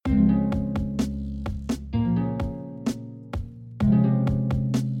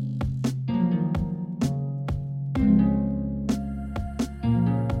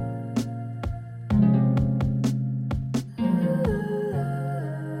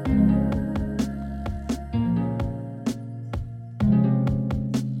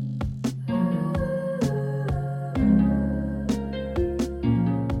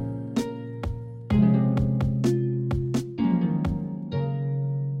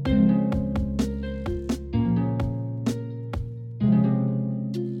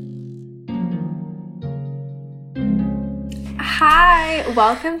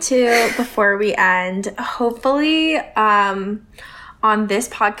welcome to Before We End. Hopefully, on this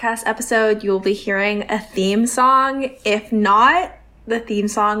podcast episode, you'll be hearing a theme song. If not, the theme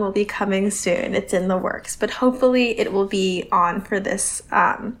song will be coming soon. It's in the works, but hopefully it will be on for this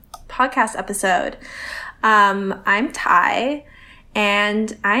podcast episode. I'm Ty,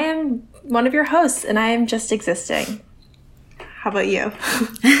 and I am one of your hosts, and I am just existing. How about you?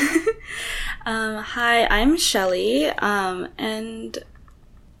 Hi, I'm Shelly, and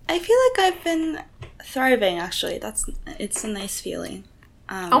I feel like I've been thriving, actually. It's a nice feeling.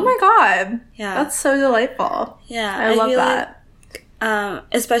 Oh my god. Yeah. That's so delightful. Yeah. I love that.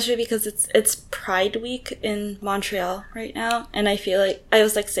 Especially because it's Pride Week in Montreal right now, and I feel like I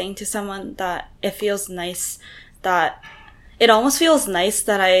was saying to someone that it feels nice that it almost feels nice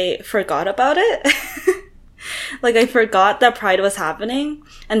that I forgot about it. I forgot that Pride was happening,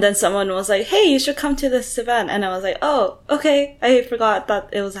 and then someone was like, hey, you should come to this event, and I was like, oh, okay, I forgot that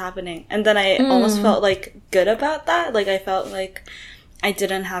it was happening. And then I almost felt good about that. I felt like I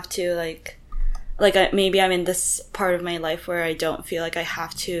didn't have to maybe I'm in this part of my life where I don't feel like I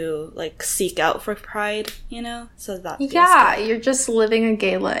have to seek out for Pride, so that feels good. You're just living a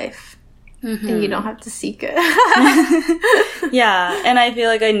gay life. Mm-hmm. And you don't have to seek it. Yeah, and I feel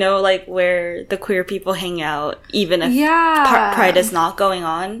like I know where the queer people hang out, even if Pride is not going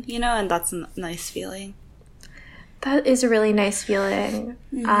on, and that's a nice feeling. That is a really nice feeling.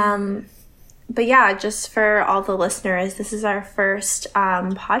 Mm-hmm. But yeah, just for all the listeners, this is our first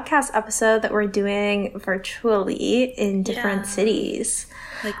podcast episode that we're doing virtually in different cities.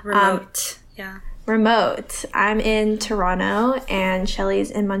 Remote. Yeah. Remote. I'm in Toronto and Shelly's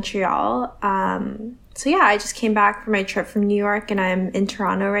in Montreal. So yeah, I just came back from my trip from New York and I'm in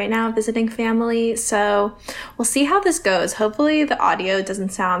Toronto right now visiting family. So we'll see how this goes. Hopefully the audio doesn't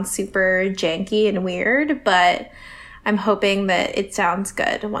sound super janky and weird, but I'm hoping that it sounds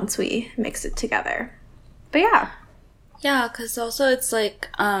good once we mix it together. But yeah. Yeah, because also it's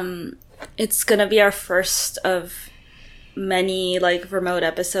it's gonna be our first of many remote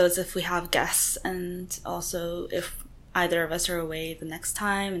episodes if we have guests, and also if either of us are away the next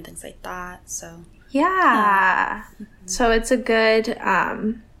time and things like that. So yeah. Mm-hmm. So it's a good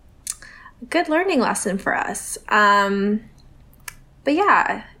learning lesson for us. But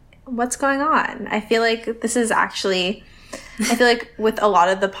yeah, what's going on? I feel like with a lot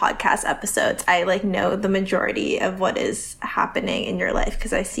of the podcast episodes, I know the majority of what is happening in your life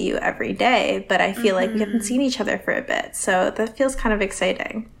because I see you every day, but I feel like we haven't seen each other for a bit. So that feels kind of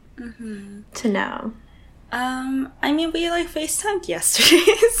exciting to know. I mean, we FaceTimed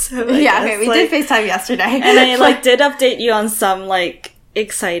yesterday. So we did FaceTime yesterday. And I did update you on some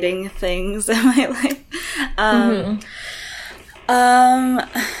exciting things in my life.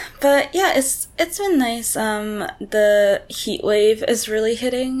 But yeah, it's been nice. The heat wave is really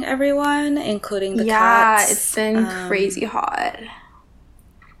hitting everyone, including the cats. Yeah, it's been crazy hot.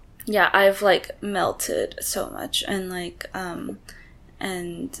 Yeah, I've melted so much, and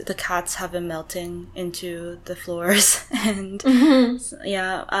and the cats have been melting into the floors, and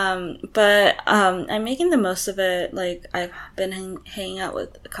but I'm making the most of it. I've been hanging out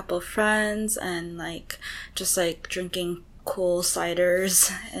with a couple of friends, and just drinking cool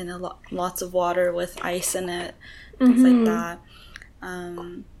ciders and lots of water with ice in it, things like that.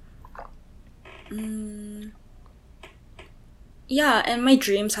 Yeah, and my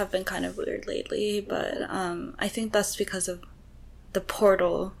dreams have been kind of weird lately, but I think that's because of the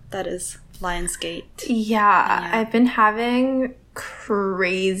portal that is Lionsgate. Yeah, I've been having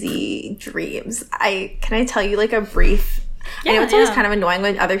crazy dreams. Can I tell you a brief? I know it's always kind of annoying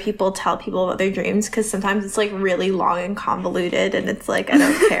when other people tell people about their dreams because sometimes it's really long and convoluted, and it's I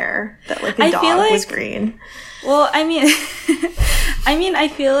don't care that a dog was green. Well, I mean, I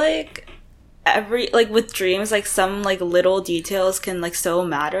feel every with dreams, some little details can so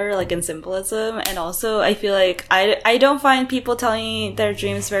matter in symbolism, and also I feel I don't find people telling me their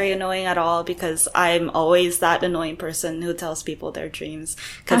dreams very annoying at all, because I'm always that annoying person who tells people their dreams,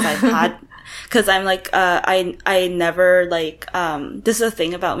 because I'm I never this is a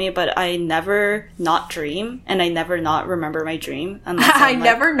thing about me, but I never not dream, and I never not remember my dream. I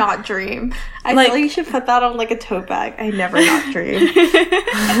never not dream. I feel you should put that on a tote bag. I never not dream.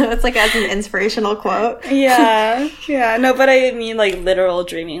 It's as an inspirational quote. Yeah. No, but I mean literal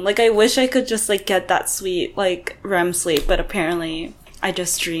dreaming. I wish I could just get that sweet REM sleep, but apparently I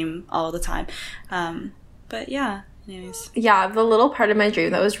just dream all the time. But yeah. Anyways. Yeah, the little part of my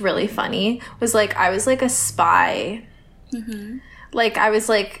dream that was really funny was I was a spy. Mm-hmm. I was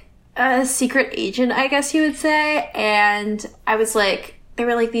a secret agent, I guess you would say, and I was there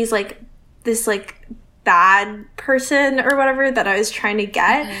were these this bad person or whatever that I was trying to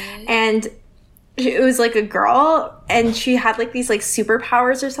get. And it was like a girl, and she had like these like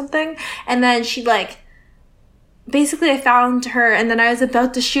superpowers or something, and then she like basically I found her, and then I was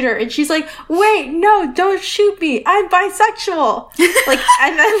about to shoot her, and she's like, wait, no, don't shoot me, I'm bisexual. Like,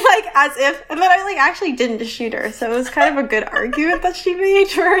 and then like as if, and then I like actually didn't shoot her, so it was kind of a good argument that she made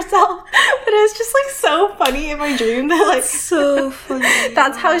for herself. But it was just like so funny in my dream that like so funny.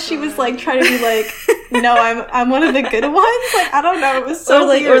 That's how she was like trying to be like, no, I'm one of the good ones. Like, I don't know, it was so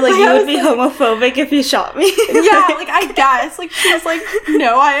weird. Or like you would be homophobic if you shot me. Yeah, like I guess. Like she was like,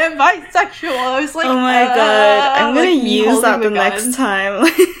 no, I am bisexual. I was like, oh my god, I'm gonna like, use that the next time.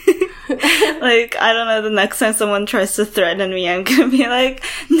 Like, I don't know, the next time someone tries to threaten me, I'm gonna be like,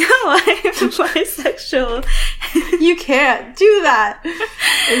 no, I'm bisexual. You can't do that.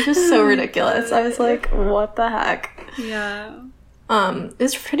 It was just so ridiculous. I was like, what the heck? Yeah.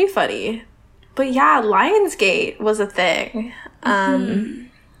 It's pretty funny. But yeah, Lionsgate was a thing.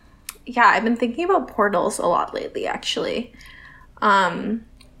 Yeah, I've been thinking about portals a lot lately, actually. I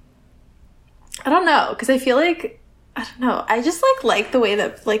don't know, because I feel like, I don't know, I just like the way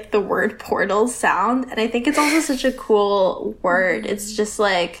that like the word portals sound, and I think it's also such a cool word. It's just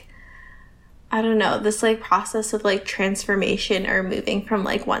like, I don't know, this like process of like transformation or moving from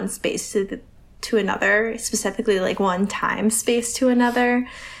like one space to another, specifically like one time space to another.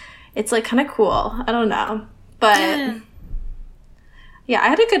 It's like kind of cool. I don't know, but yeah, I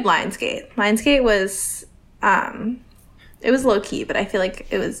had a good Lionsgate. Lionsgate was it was low key, but I feel like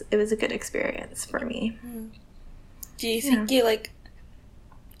it was a good experience for me. Do you think you like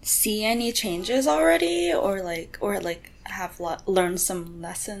see any changes already, or have learned some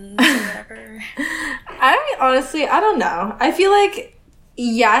lessons or whatever? I honestly, I don't know. I feel like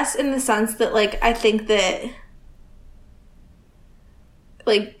yes, in the sense that like I think that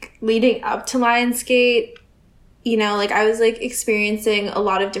like leading up to Lionsgate, you know, like I was like experiencing a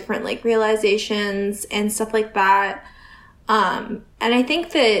lot of different like realizations and stuff like that. And I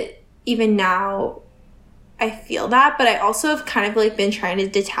think that even now I feel that, but I also have kind of like been trying to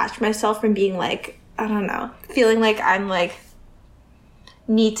detach myself from being like, I don't know, feeling like I'm like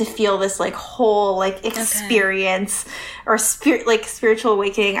need to feel this like whole like experience or spiritual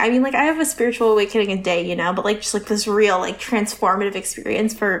awakening. I mean, like I have a spiritual awakening a day, you know, but like just like this real like transformative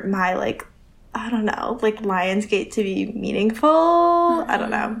experience for my like, I don't know, like Lionsgate to be meaningful. I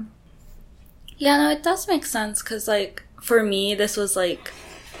don't know. Yeah, no, it does make sense, because like for me this was like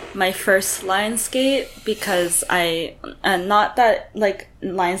my first Lionsgate, because not that like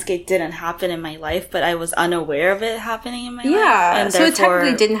Lionsgate didn't happen in my life, but I was unaware of it happening in my life. Yeah, so it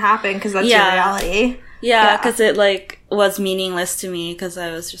technically didn't happen because that's your reality. Yeah, because it like was meaningless to me, because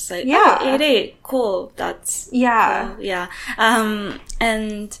I was just like, oh, 8/8, cool, that's cool. Yeah.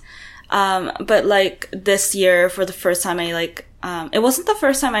 But like this year, for the first time, I like it wasn't the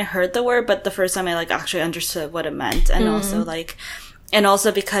first time I heard the word, but the first time I like actually understood what it meant, and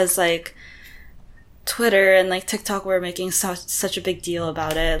also because like Twitter and like TikTok were making such a big deal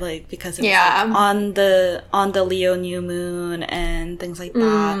about it, like because it was like, on the Leo new moon and things like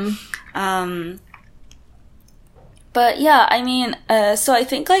that. But yeah, I mean, so I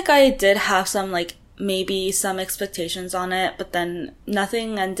think like I did have some like maybe some expectations on it, but then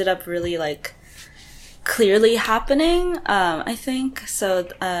nothing ended up really like clearly happening. I think so.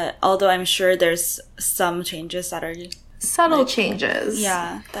 Although I'm sure there's some changes that are subtle changes.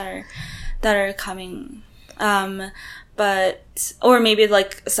 Yeah, that are coming. But or maybe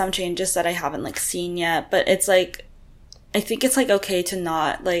like some changes that I haven't like seen yet. But it's like, I think it's like okay to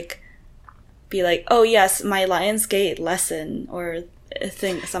not like be like, oh yes, my Lionsgate lesson or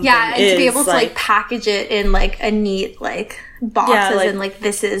think something. Yeah, and to be able to like package it in like a neat like boxes and like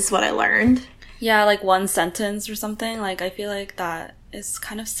this is what I learned. Yeah, like one sentence or something. Like I feel like that is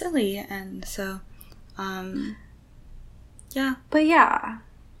kind of silly, and so yeah. But yeah.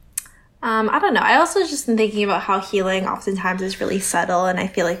 I don't know. I also just been thinking about how healing oftentimes is really subtle, and I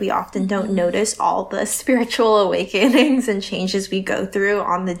feel like we often don't notice all the spiritual awakenings and changes we go through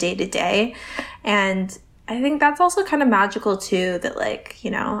on the day-to-day. And I think that's also kind of magical too, that like, you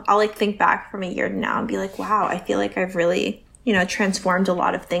know, I'll like think back from a year to now and be like, wow, I feel like I've really, you know, transformed a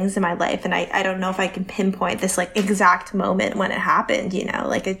lot of things in my life. And I don't know if I can pinpoint this like exact moment when it happened, you know,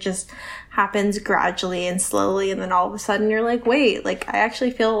 like it just happens gradually and slowly, and then all of a sudden you're like, wait, like I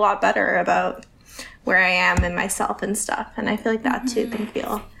actually feel a lot better about where I am and myself and stuff. And I feel like that too can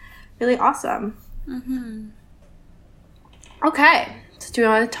feel really awesome. Okay, so do you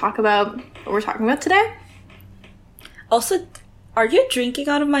want to talk about what we're talking about today? Also, are you drinking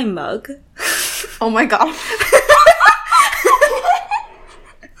out of my mug? Oh my god.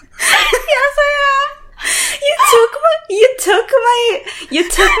 Yes, I am. you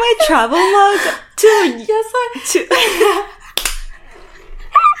took my travel mug to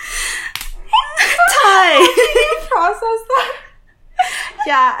Thai. Did you process that?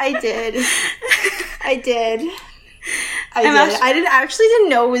 Yeah, I did. I did. I didn't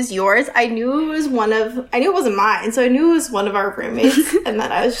know it was yours. I knew it wasn't mine, so I knew it was one of our roommates. And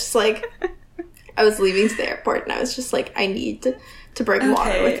then I was just like, I was leaving to the airport, and I was just like, I need to bring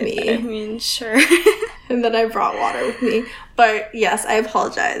water with me. I mean, sure. And then I brought water with me. But yes, I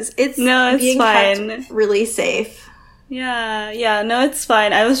apologize. It's being fine. Kept really safe. Yeah, no, it's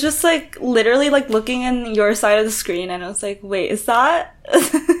fine. I was just like literally like looking in your side of the screen, and I was like, wait, is that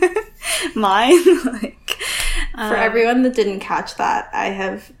mine? Like, for everyone that didn't catch that, I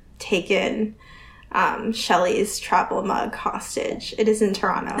have taken Shelly's travel mug hostage. It is in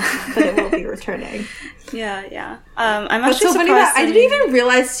Toronto, but it will be returning. Yeah. I'm actually so funny that I didn't even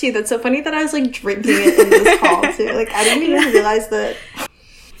realize too. That's so funny that I was like drinking it in this call too. Like I didn't even realize that.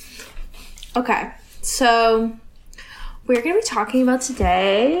 Okay, so we're going to be talking about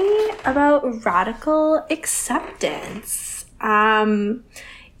today about radical acceptance.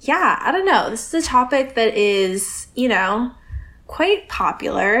 Yeah, I don't know. This is a topic that is, quite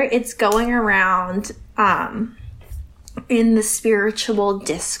popular. It's going around in the spiritual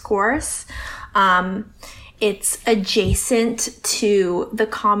discourse. It's adjacent to the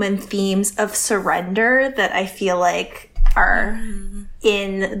common themes of surrender that I feel like are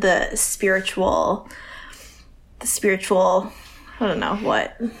in the spiritual, I don't know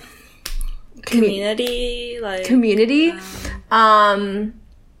what. Community.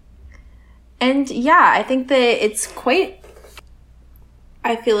 And yeah, I think that it's quite,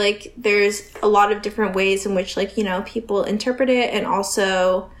 I feel like there's a lot of different ways in which, like, people interpret it, and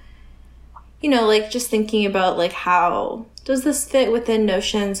also, like, just thinking about, like, how does this fit within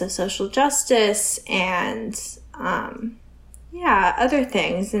notions of social justice and, other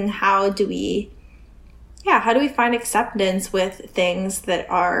things, and how do we find acceptance with things that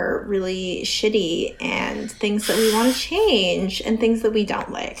are really shitty and things that we want to change and things that we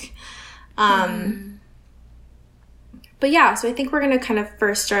don't like. But yeah, so I think we're going to kind of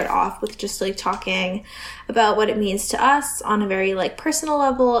first start off with just like talking about what it means to us on a very like personal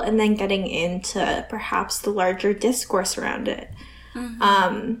level, and then getting into perhaps the larger discourse around it.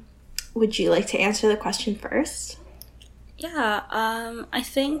 Would you like to answer the question first? Yeah, I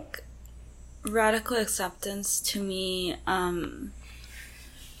think radical acceptance to me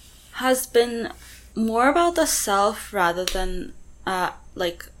has been more about the self rather than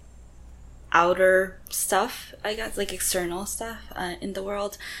like outer stuff, I guess, like external stuff in the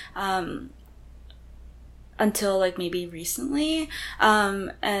world, until like maybe recently,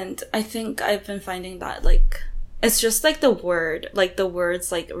 and I think I've been finding that like it's just like the words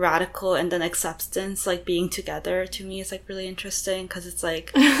like radical and then acceptance like being together to me is like really interesting, because it's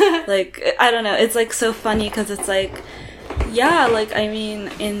like like I don't know, it's like so funny because it's like, yeah, like I mean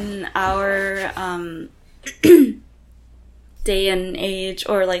in our day and age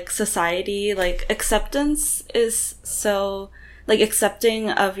or like society, like acceptance is so like accepting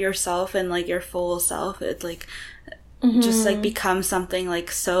of yourself and like your full self, it like just like becomes something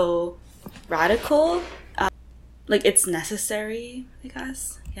like so radical, like it's necessary, I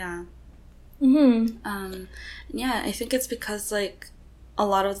guess. Yeah. Yeah, I think it's because like a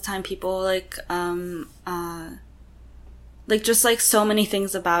lot of the time people like just like so many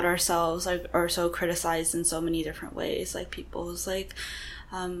things about ourselves are so criticized in so many different ways, like people's like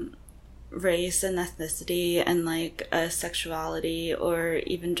race and ethnicity and like sexuality, or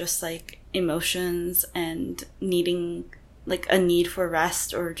even just like emotions and needing like a need for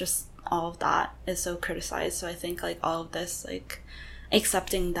rest, or just all of that is so criticized. So I think like all of this, like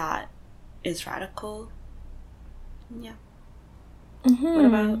accepting that is radical. Yeah. What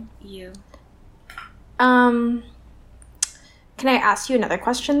about you? Can I ask you another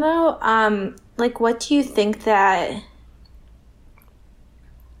question though? Like, what do you think that,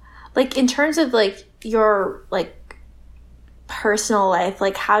 like, in terms of like your like personal life,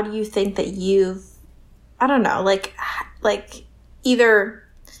 like how do you think that you've, I don't know, like either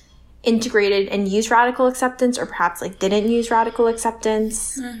integrated and used radical acceptance, or perhaps like didn't use radical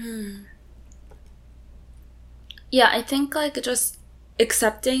acceptance? Yeah, I think like just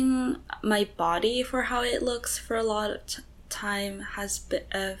accepting my body for how it looks for a lot of time has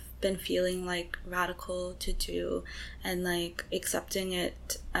been feeling like radical to do, and like accepting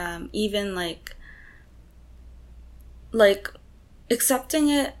it, even like accepting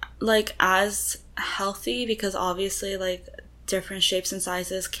it like as healthy, because obviously like different shapes and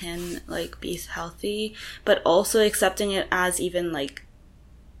sizes can like be healthy, but also accepting it as even like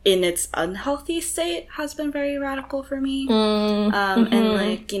in its unhealthy state has been very radical for me. And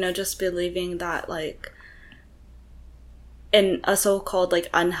like, you know, just believing that like in a so-called like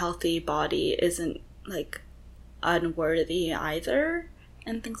unhealthy body isn't like unworthy either,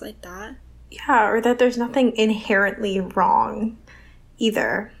 and things like that. Yeah, or that there's nothing inherently wrong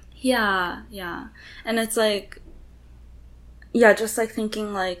either. Yeah. And it's like, yeah, just like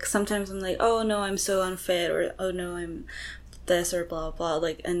thinking like sometimes I'm like, oh no, I'm so unfit, or oh no, I'm this, or blah blah,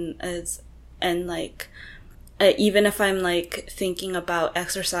 like, and like even if I'm like thinking about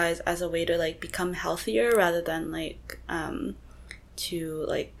exercise as a way to like become healthier rather than like to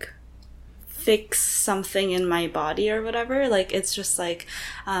like fix something in my body or whatever, like it's just like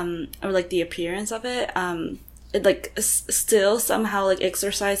or like the appearance of it, it like still somehow like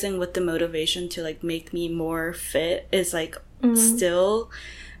exercising with the motivation to like make me more fit is like still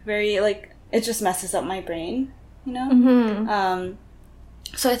very like, it just messes up my brain, you know.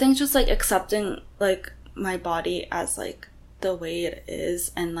 So I think just like accepting like my body as like the way it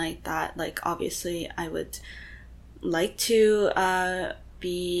is, and like that like obviously I would like to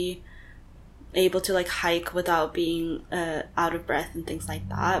be able to like hike without being out of breath and things like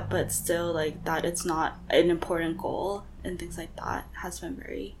that, but still like that it's not an important goal and things like that has been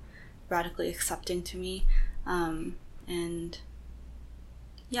very radically accepting to me. And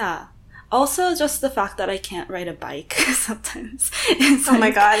yeah, also just the fact that I can't ride a bike sometimes is oh my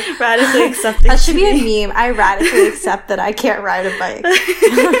god, radically accepting. That should be a meme. I radically accept that I can't ride a bike.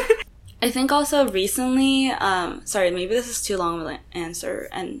 I think also recently, sorry, maybe this is too long of an answer,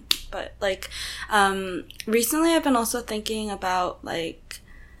 but like recently I've been also thinking about like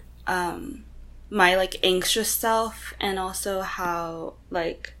my like anxious self, and also how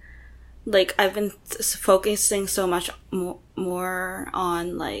like I've been focusing so much more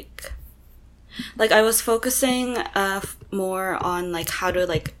on like I was focusing more on like how to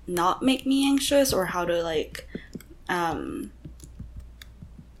like not make me anxious, or how to like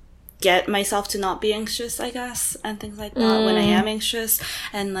get myself to not be anxious, I guess, and things like that when I am anxious,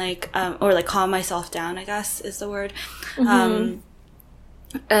 and like or like calm myself down, I guess is the word. So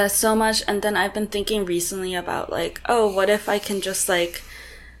much. And then I've been thinking recently about like, oh, what if I can just like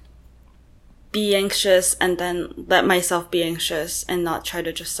be anxious and then let myself be anxious and not try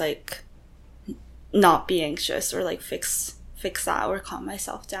to just like not be anxious, or like fix that or calm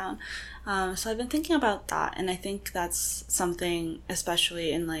myself down. So I've been thinking about that, and I think that's something,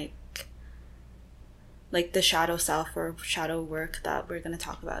 especially in like the shadow self or shadow work that we're going to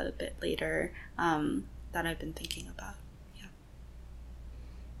talk about a bit later, that I've been thinking about.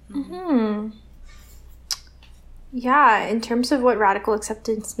 Yeah, in terms of what radical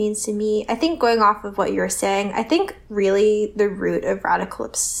acceptance means to me, I think going off of what you're saying, I think really the root of radical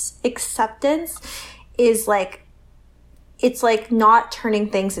acceptance is like, it's like not turning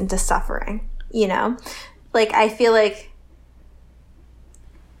things into suffering, you know? Like, I feel like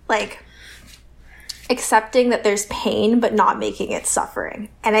accepting that there's pain, but not making it suffering.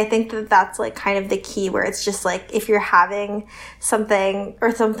 And I think that that's like kind of the key, where it's just like, if you're having something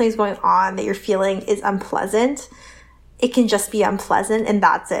or something's going on that you're feeling is unpleasant, it can just be unpleasant, and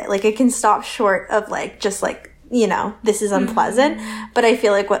that's it. Like, it can stop short of like, just like, you know, this is unpleasant. But I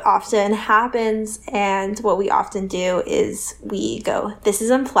feel like what often happens and what we often do is we go, this is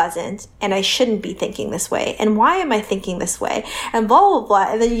unpleasant and I shouldn't be thinking this way. And why am I thinking this way? And blah, blah,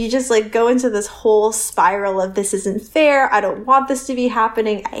 blah. And then you just like go into this whole spiral of, this isn't fair. I don't want this to be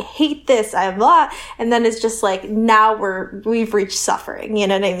happening. I hate this. I blah. And then it's just like, now we've reached suffering. You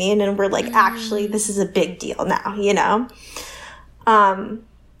know what I mean? And we're like, actually, this is a big deal now, you know?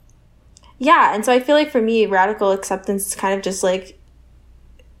 Yeah, and so I feel like for me, radical acceptance is kind of just like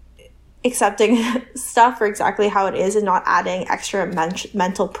accepting stuff for exactly how it is, and not adding extra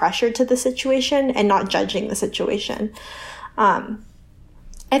mental pressure to the situation, and not judging the situation. I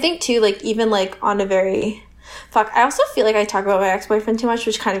think too, like, even like on a very I also feel like I talk about my ex-boyfriend too much,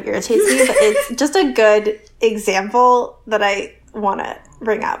 which kind of irritates me, but it's just a good example that I want to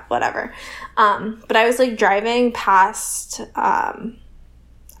bring up, whatever. But I was like driving past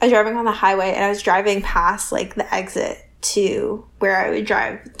I was driving on the highway, and I was driving past like the exit to where I would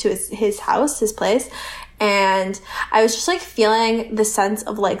drive to his house, his place. And I was just like feeling the sense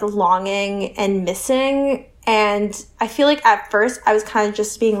of like longing and missing. And I feel like at first I was kind of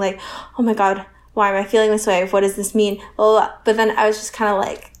just being like, oh my God, why am I feeling this way? What does this mean? But then I was just kind of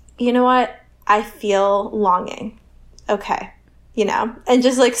like, you know what? I feel longing. Okay. You know, and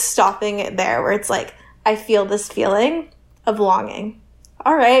just like stopping it there, where it's like, I feel this feeling of longing.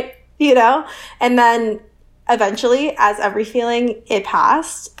 All right, you know? And then eventually, as every feeling, it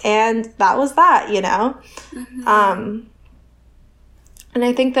passed, and that was that, you know? And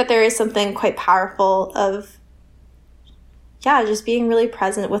I think that there is something quite powerful of, yeah, just being really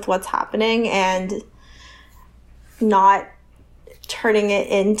present with what's happening and not turning it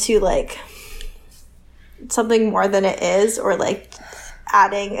into like something more than it is, or like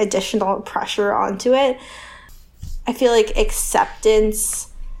adding additional pressure onto it. I feel like acceptance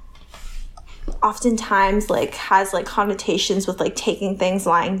oftentimes like has like connotations with like taking things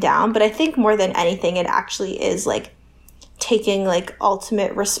lying down, but I think more than anything it actually is like taking like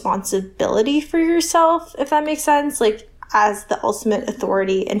ultimate responsibility for yourself, if that makes sense, like as the ultimate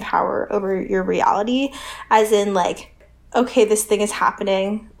authority and power over your reality, as in like, okay, this thing is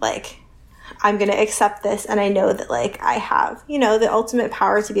happening, like I'm going to accept this, and I know that like I have, you know, the ultimate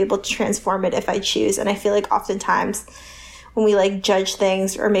power to be able to transform it if I choose. And I feel like oftentimes when we like judge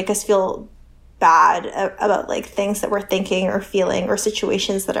things or make us feel bad about like things that we're thinking or feeling or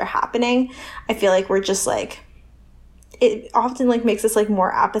situations that are happening, I feel like we're just like, it often like makes us like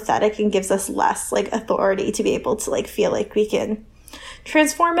more apathetic and gives us less like authority to be able to like feel like we can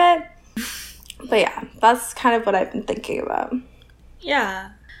transform it. But yeah, that's kind of what I've been thinking about.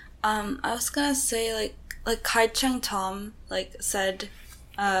 Yeah. I was gonna say like Kai Cheng Tom like said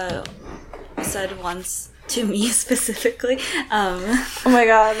once to me specifically. Oh my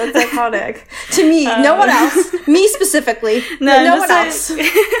god, that's iconic. To me, no one else. Me specifically. No one else.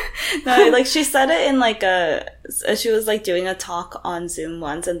 No, like she said it in like she was like doing a talk on Zoom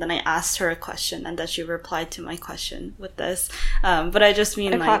once, and then I asked her a question, and then she replied to my question with this. But I just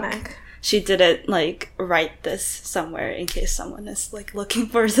mean iconic. Like she didn't like write this somewhere in case someone is like looking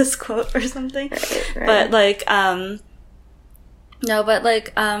for this quote or something. Right. But like no, but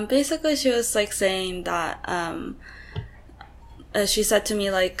like basically she was like saying that she said to me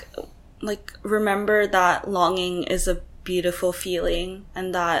like remember that longing is a beautiful feeling,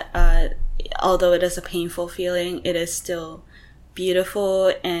 and that although it is a painful feeling, it is still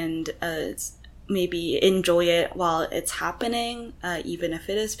beautiful, and maybe enjoy it while it's happening, even if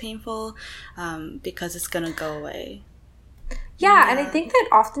it is painful, because it's gonna go away. Yeah, and I think that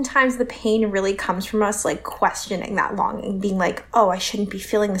oftentimes the pain really comes from us like questioning that longing, being like, oh, I shouldn't be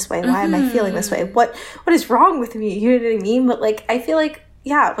feeling this way. Why am I feeling this way? What is wrong with me? You know what I mean? But like, I feel like,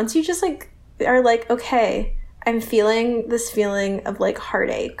 yeah, once you just like are like, okay, I'm feeling this feeling of like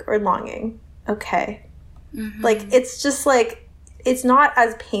heartache or longing. Okay. Like, it's just like, it's not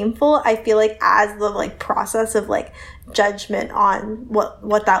as painful, I feel like, as the like process of like judgment on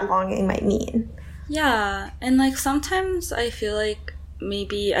what that longing might mean. Yeah, and like sometimes I feel like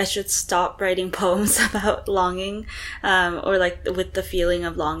maybe I should stop writing poems about longing, or like with the feeling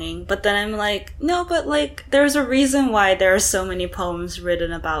of longing. But then I'm like, no, but like there's a reason why there are so many poems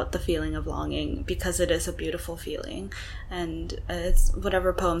written about the feeling of longing, because it is a beautiful feeling, and it's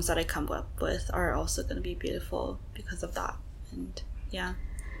whatever poems that I come up with are also going to be beautiful because of that. And yeah.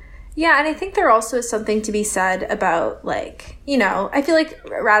 Yeah, and I think there also is something to be said about, like, you know, I feel like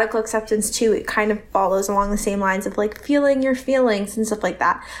radical acceptance, too, it kind of follows along the same lines of, like, feeling your feelings and stuff like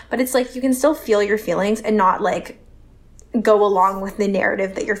that. But it's, like, you can still feel your feelings and not, like, go along with the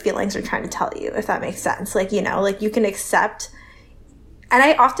narrative that your feelings are trying to tell you, if that makes sense. Like, you know, like, you can accept. And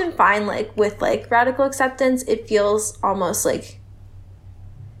I often find, like, with, like, radical acceptance, it feels almost, like,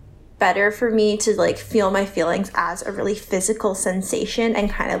 better for me to like feel my feelings as a really physical sensation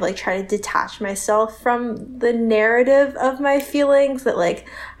and kind of like try to detach myself from the narrative of my feelings, that like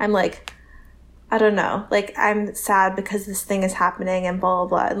I'm like, I don't know, like I'm sad because this thing is happening and blah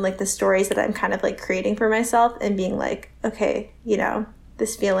blah blah, and like the stories that I'm kind of like creating for myself and being like, okay, you know,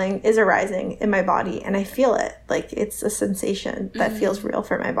 this feeling is arising in my body and I feel it, like it's a sensation that feels real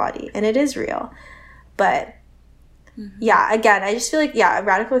for my body, and it is real. But yeah, again, I just feel like, yeah,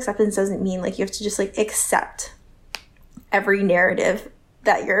 radical acceptance doesn't mean like you have to just like accept every narrative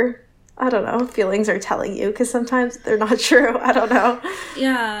that your, I don't know, feelings are telling you, because sometimes they're not true. I don't know.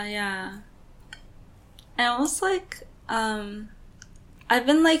 Yeah. And I was like, I've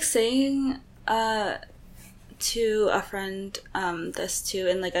been like saying to a friend this too,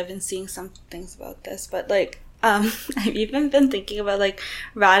 and like I've been seeing some things about this, but like I've even been thinking about like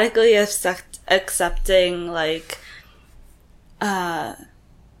radically accepting like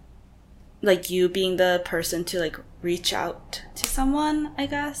you being the person to like reach out to someone, I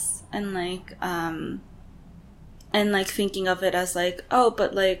guess, and like thinking of it as like, oh,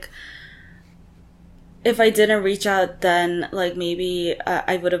 but like if I didn't reach out, then like maybe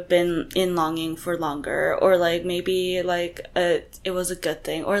I would have been in longing for longer, or like maybe like it was a good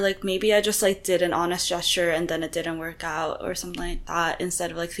thing, or like maybe I just like did an honest gesture and then it didn't work out or something like that,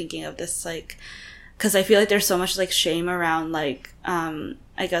 instead of like thinking of this like, because I feel like there's so much like shame around like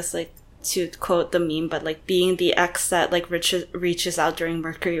I guess like to quote the meme, but like being the ex that like reaches out during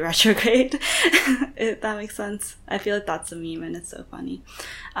Mercury retrograde. If that makes sense. I feel like that's a meme and it's so funny.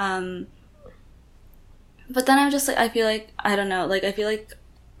 But then I'm just like, I feel like, I don't know, like I feel like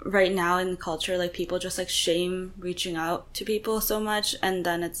right now in culture, like people just like shame reaching out to people so much, and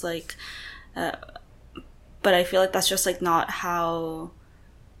then it's like, but I feel like that's just like not how,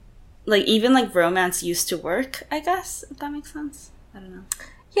 like even like romance used to work, I guess, if that makes sense. I don't know.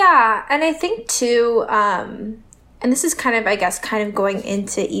 Yeah, and I think too, and this is kind of, I guess, kind of going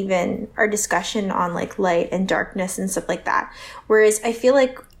into even our discussion on like light and darkness and stuff like that. Whereas I feel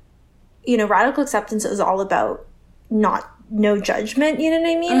like, you know, radical acceptance is all about no judgment, you know what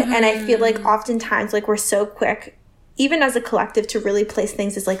I mean? Mm-hmm. And I feel like oftentimes like we're so quick, even as a collective, to really place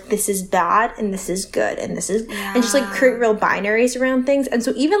things as like, this is bad and this is good and this is, and just like create real binaries around things. And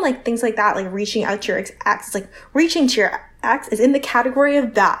so even like things like that, like reaching out to your ex, is like reaching to your ex is in the category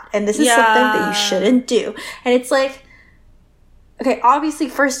of bad, and this is something that you shouldn't do. And it's like, okay, obviously,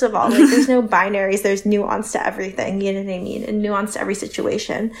 first of all, like there's no binaries, there's nuance to everything, you know what I mean? And nuance to every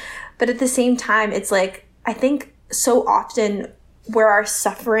situation. But at the same time, it's like, I think so often where our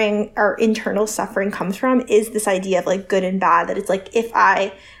suffering, our internal suffering comes from is this idea of like good and bad, that it's like, if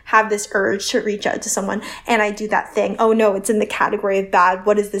I have this urge to reach out to someone and I do that thing, oh no, it's in the category of bad.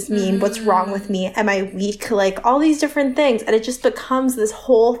 What does this mean? What's wrong with me? Am I weak? Like all these different things. And it just becomes this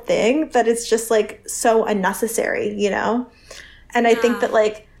whole thing that it's just like so unnecessary, you know? And I think that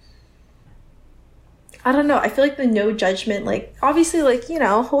like, I don't know, I feel like the no judgment, like obviously like, you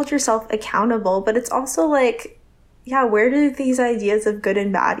know, hold yourself accountable, but it's also like, yeah, where do these ideas of good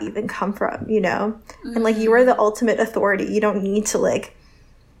and bad even come from, you know? And like, you are the ultimate authority. You don't need to like,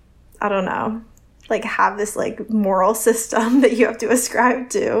 I don't know, like have this like moral system that you have to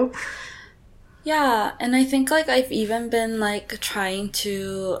ascribe to. Yeah, and I think like I've even been like trying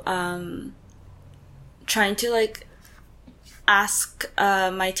to like ask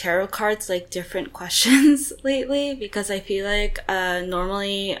my tarot cards like different questions lately, because I feel like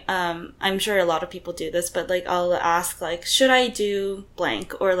normally I'm sure a lot of people do this, but like I'll ask like, should I do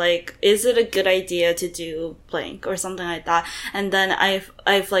blank, or like, is it a good idea to do blank, or something like that. And then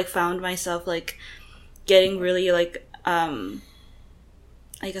I've like found myself like getting really like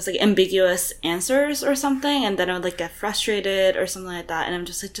I guess like ambiguous answers or something, and then I would like get frustrated or something like that, and I'm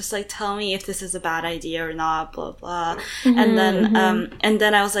just like tell me if this is a bad idea or not, blah blah. And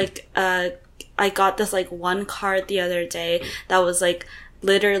then I was like I got this like one card the other day that was like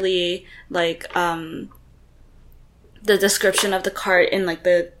literally like the description of the card in like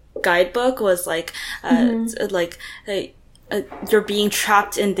the guidebook was like you're being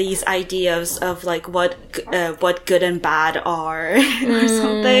trapped in these ideas of like what good and bad are or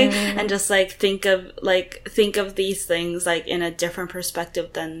something, and just like think of these things like in a different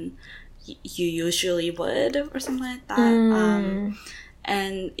perspective than you usually would, or something like that.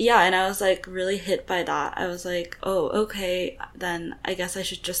 And yeah, and I was like really hit by that. I was like, oh, okay, then I guess I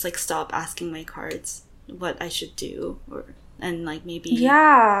should just like stop asking my cards what I should do, and like maybe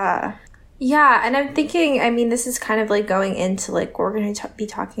Yeah, and I'm thinking, I mean, this is kind of like going into like what we're going to be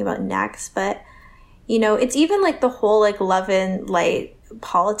talking about next, but, you know, it's even like the whole like love and light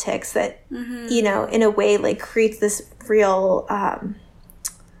politics that, you know, in a way like creates this real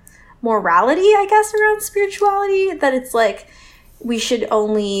morality, I guess, around spirituality, that it's like we should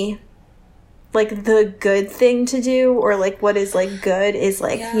only, like the good thing to do, or like what is like good is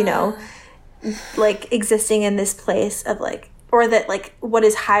like, you know, like existing in this place of like, or that like what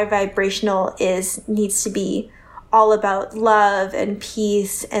is high vibrational needs to be all about love and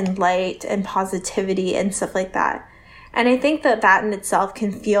peace and light and positivity and stuff like that. And I think that in itself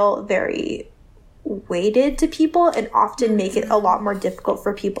can feel very weighted to people, and often make it a lot more difficult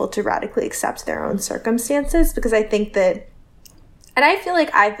for people to radically accept their own circumstances, because I think that, and I feel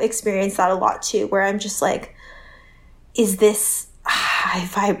like I've experienced that a lot too, where I'm just like, is this high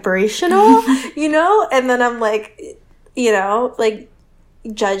vibrational, you know? And then I'm like, you know, like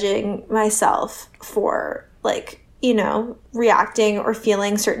judging myself for like, you know, reacting or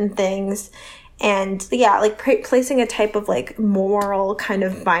feeling certain things. And yeah, like placing a type of like moral kind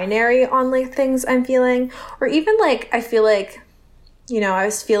of binary on like things I'm feeling. Or even like, I feel like, you know, I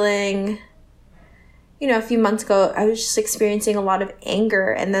was feeling, you know, a few months ago, I was just experiencing a lot of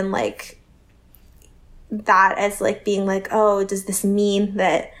anger, and then like that as like being like, oh, does this mean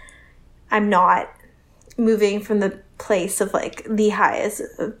that I'm not moving from the place of like the highest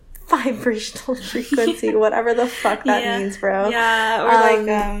vibrational frequency, whatever the fuck that means, bro. Yeah,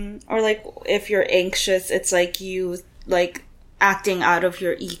 or like if you're anxious, it's like you like acting out of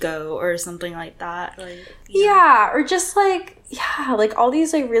your ego or something like that. Like, yeah, or just like, yeah, like all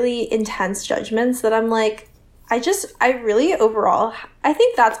these like really intense judgments that I'm like, I really overall, I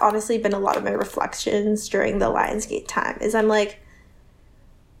think that's honestly been a lot of my reflections during the Lionsgate time, is I'm like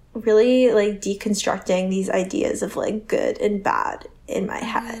really like deconstructing these ideas of like good and bad in my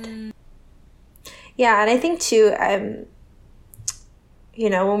head. Yeah, and I think too, you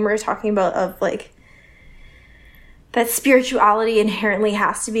know, when we're talking about of like that spirituality inherently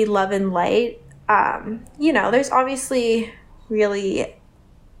has to be love and light, you know, there's obviously really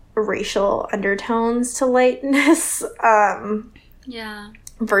racial undertones to lightness,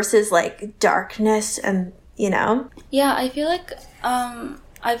 versus like darkness, and you know. Yeah, I feel like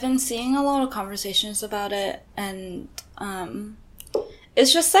I've been seeing a lot of conversations about it, and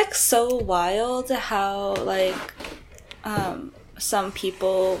it's just like so wild how like some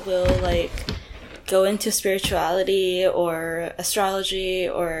people will like go into spirituality or astrology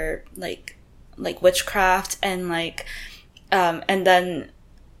or like witchcraft, and like and then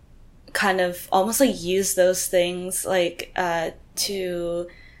kind of almost like use those things like to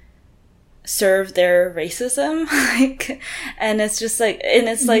serve their racism, like, and it's just like, and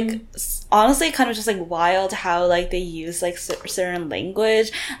it's like honestly kind of just like wild how like they use like certain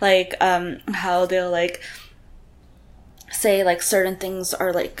language, like how they'll like say like certain things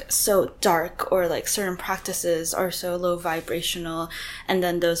are like so dark, or like certain practices are so low vibrational, and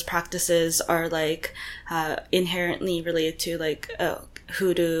then those practices are like inherently related to like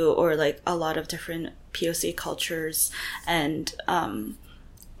hoodoo or like a lot of different POC cultures, and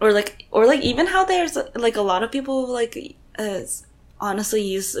or like even how there's like a lot of people like honestly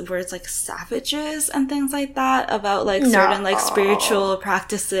use words like savages and things like that about like certain like spiritual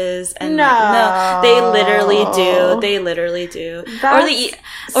practices, and no, they literally do.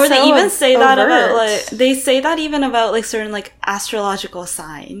 That's or they even say overt. that about like, they say that even about like certain like astrological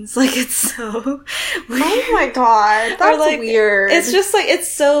signs, like it's so weird. Oh my god, that's like, weird. It's just like,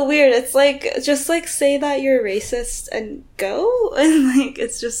 it's so weird. It's like, just like say that you're racist and go, and like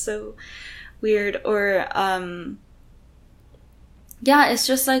it's just so weird. Or yeah, it's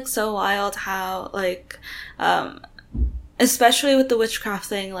just like so wild how like especially with the witchcraft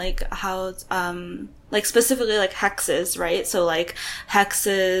thing, like how like specifically like hexes, right? So like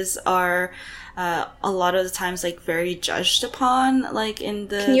hexes are a lot of the times like very judged upon, like in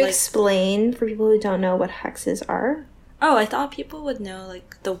the. Can you like, explain for people who don't know what hexes are? Oh, I thought people would know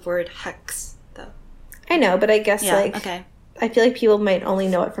like the word hex though. I know, but I guess like okay. I feel like people might only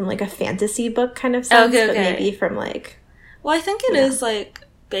know it from like a fantasy book kind of sense, but maybe from like. Well, I think it is like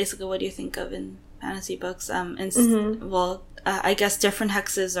basically what you think of in fantasy books. Well, I guess different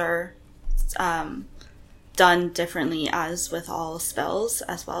hexes are done differently, as with all spells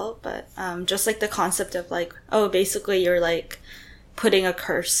as well. But just like the concept of like, oh, basically you're like putting a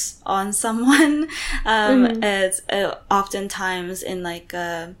curse on someone. It's oftentimes in like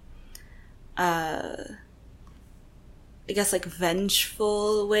I guess like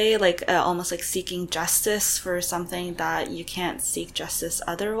vengeful way, like almost like seeking justice for something that you can't seek justice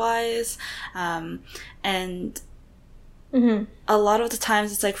otherwise, and a lot of the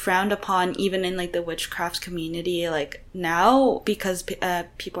times it's like frowned upon even in like the witchcraft community like now, because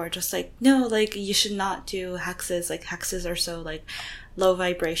people are just like, no, like you should not do hexes, like hexes are so like low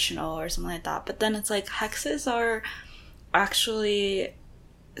vibrational or something like that. But then it's like hexes are actually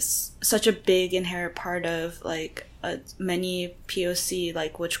such a big inherent part of like many POC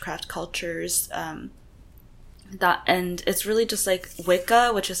like witchcraft cultures, that, and it's really just like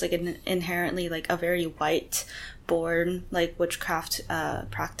Wicca, which is like an inherently like a very white born like witchcraft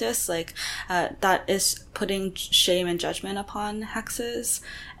practice, like that is putting shame and judgment upon hexes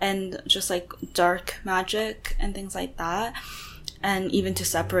and just like dark magic and things like that, and even to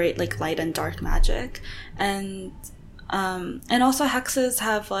separate like light and dark magic. And also hexes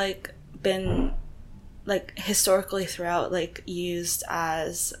have like been like historically throughout like used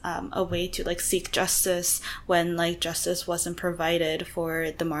as a way to like seek justice when like justice wasn't provided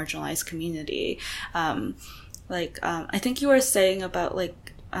for the marginalized community. I think you were saying about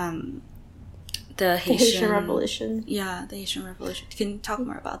like the Haitian Revolution. Yeah, the Haitian Revolution. Can you talk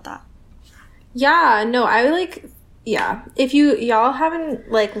more about that? Yeah, no, I like, yeah. If y'all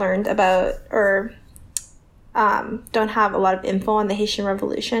haven't like learned about or don't have a lot of info on the Haitian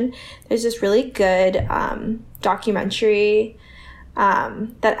Revolution, there's this really good documentary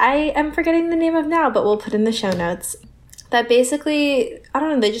that I am forgetting the name of now, but we'll put in the show notes, that basically, I don't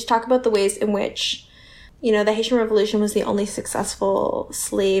know, they just talk about the ways in which you know, the Haitian Revolution was the only successful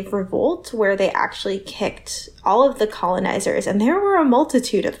slave revolt where they actually kicked all of the colonizers, and there were a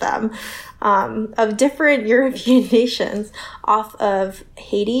multitude of them, of different European nations, off of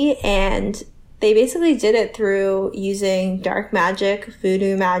Haiti. And they basically did it through using dark magic,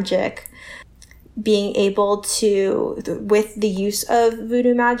 voodoo magic, being able to, with the use of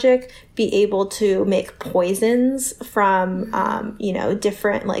voodoo magic, be able to make poisons from, you know,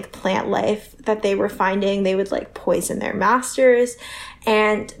 different like plant life that they were finding. They would like poison their masters.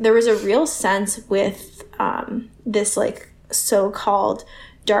 And there was a real sense with this like so-called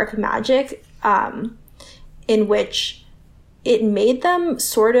dark magic in which it made them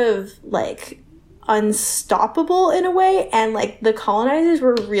sort of like unstoppable in a way, and like the colonizers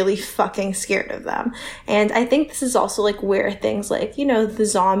were really fucking scared of them. And I think this is also like where things like, you know, the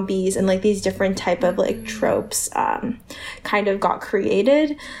zombies and like these different type of like tropes kind of got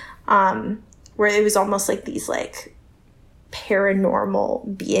created, where it was almost like these like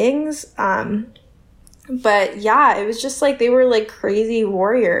paranormal beings. But yeah, it was just like they were like crazy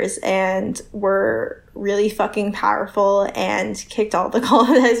warriors and were really fucking powerful and kicked all the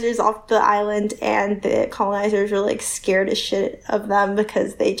colonizers off the island, and the colonizers were like scared as shit of them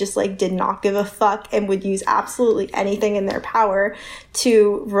because they just like did not give a fuck and would use absolutely anything in their power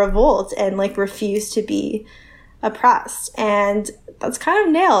to revolt and like refuse to be oppressed. And that's kind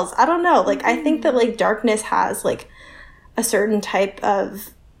of nails. I don't know. Like, I think that like darkness has like a certain type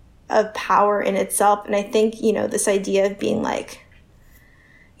of power in itself. And I think, you know, this idea of being like,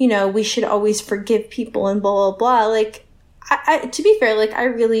 you know, we should always forgive people and blah, blah, blah. Like, I to be fair, like, I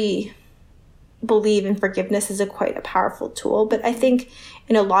really believe in forgiveness as quite a powerful tool. But I think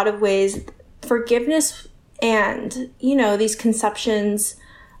in a lot of ways, forgiveness and, you know, these conceptions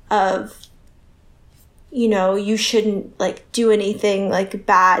of, you know, you shouldn't like do anything like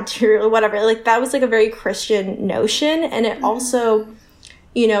bad to or whatever, like that was like a very Christian notion. And it also,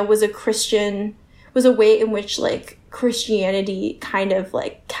 you know, was a way in which like Christianity kind of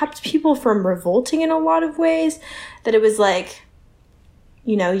like kept people from revolting in a lot of ways, that it was like,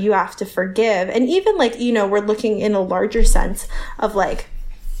 you know, you have to forgive. And even like, you know, we're looking in a larger sense of like,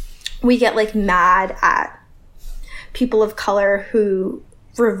 we get like mad at people of color who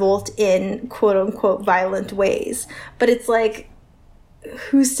revolt in quote unquote violent ways, but it's like,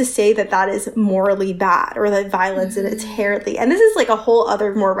 who's to say that that is morally bad, or that violence in inherently, and this is like a whole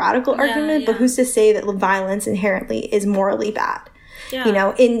other more radical argument, but who's to say that violence inherently is morally bad, you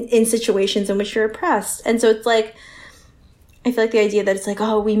know, in situations in which you're oppressed. And so it's like, I feel like the idea that it's like,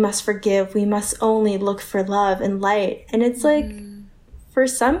 oh, we must forgive, we must only look for love and light. And it's like, for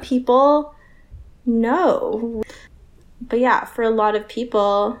some people, no. But yeah, for a lot of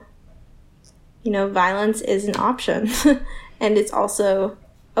people, you know, violence is an option. And it's also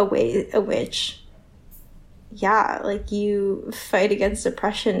a way in which, yeah, like you fight against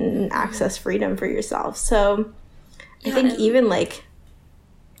oppression and access freedom for yourself. So I think even like,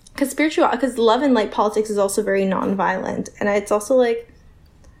 because love and light politics is also very nonviolent. And it's also like,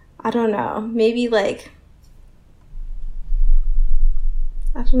 I don't know, maybe like,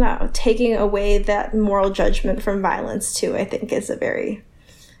 I don't know, taking away that moral judgment from violence too, I think is a very,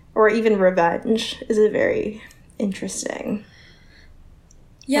 or even revenge is a very interesting.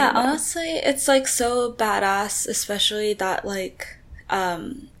 Yeah, honestly, it's like so badass, especially that like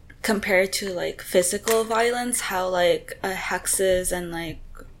compared to like physical violence, how like hexes and like,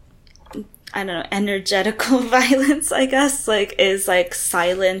 I don't know, energetical violence, I guess, like is like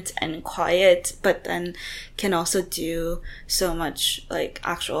silent and quiet, but then can also do so much like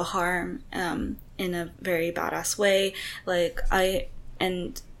actual harm in a very badass way. Like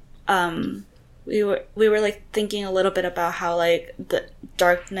we were like thinking a little bit about how like the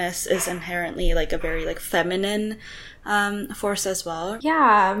darkness is inherently like a very like feminine force as well.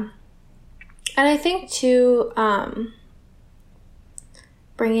 Yeah. And I think too,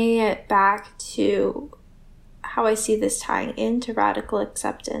 bringing it back to how I see this tying into radical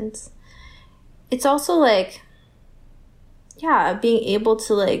acceptance, it's also like, yeah, being able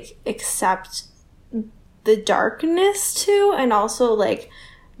to like accept the darkness too, and also like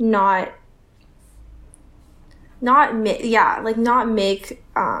not make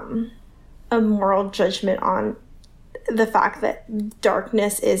a moral judgment on the fact that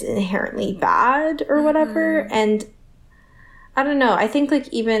darkness is inherently bad or whatever. And I don't know, I think like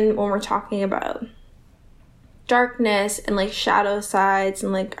even when we're talking about darkness and like shadow sides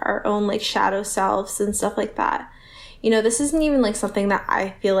and like our own like shadow selves and stuff like that, you know, this isn't even like something that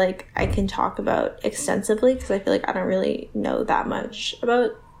I feel like I can talk about extensively, because I feel like I don't really know that much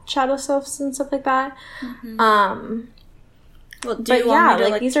about shadow selves and stuff like that. Well, do you want me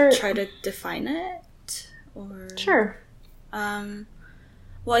to like these try to define it? Or Sure.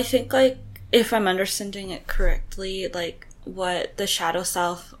 Well, I think, like, if I'm understanding it correctly, like, what the shadow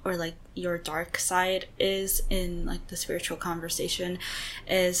self or, like, your dark side is in, like, the spiritual conversation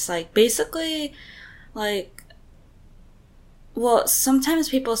is, like, basically, like, well, sometimes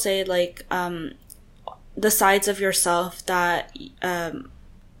people say, like, the sides of yourself that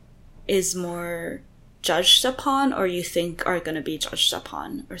is more judged upon, or you think are going to be judged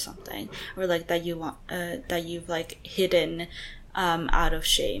upon, or something, or, like, that you want that you've, like, hidden out of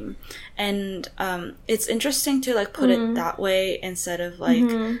shame. And it's interesting to, like, put it that way instead of, like,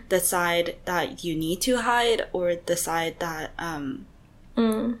 the side that you need to hide, or the side that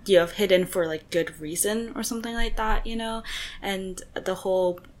you have hidden for, like, good reason or something like that, you know. And the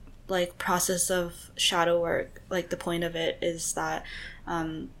whole, like, process of shadow work, like, the point of it is that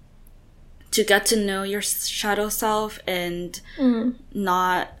to get to know your shadow self and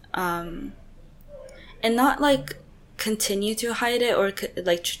not like continue to hide it, or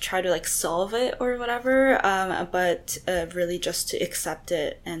like to try to, like, solve it or whatever, but really just to accept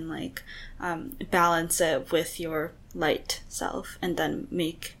it and, like, balance it with your light self, and then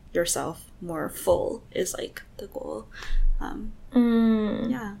make yourself more full is, like, the goal.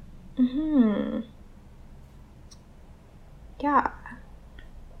 Yeah. Yeah.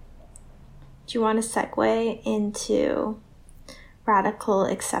 Do you want to segue into radical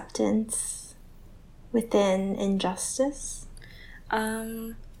acceptance within injustice?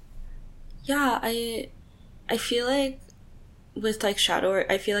 Yeah, I feel like with, like, shadow work,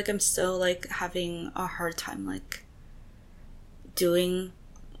 I feel like I'm still, like, having a hard time, like, doing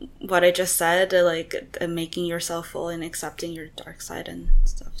what I just said, like, making yourself full and accepting your dark side and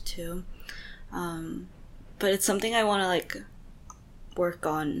stuff too. But it's something I want to, like, work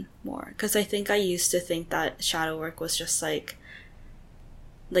on more, because I think I used to think that shadow work was just like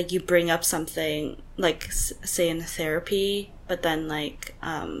you bring up something, like, say in therapy, but then, like,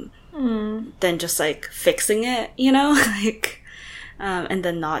 then just, like, fixing it, you know, like, and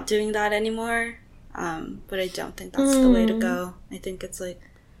then not doing that anymore. But I don't think that's the way to go. I think it's, like,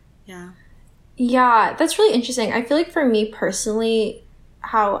 yeah, that's really interesting. I feel like for me personally,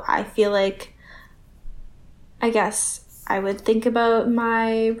 how I feel like, I guess I would think about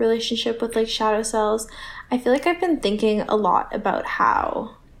my relationship with, like, shadow selves. I feel like I've been thinking a lot about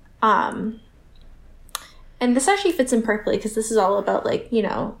how, and this actually fits in perfectly because this is all about, like, you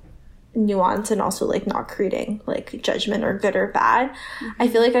know, nuance and also, like, not creating, like, judgment or good or bad. I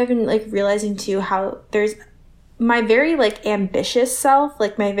feel like I've been, like, realizing too how there's my very, like, ambitious self,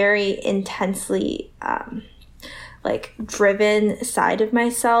 like, my very intensely like, driven side of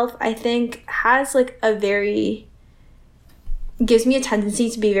myself, I think has, like, gives me a tendency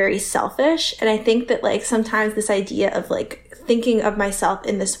to be very selfish. And I think that, like, sometimes this idea of, like, thinking of myself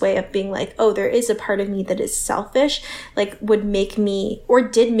in this way of being like, oh, there is a part of me that is selfish, like, would make me, or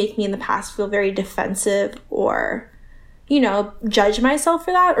did make me in the past, feel very defensive, or, you know, judge myself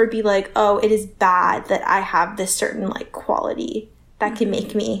for that, or be like, oh, it is bad that I have this certain, like, quality that can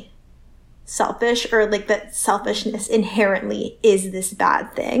make me selfish, or, like, that selfishness inherently is this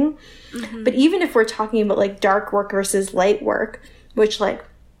bad thing. But even if we're talking about, like, dark work versus light work, which, like,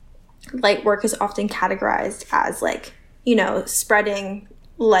 light work is often categorized as, like, you know, spreading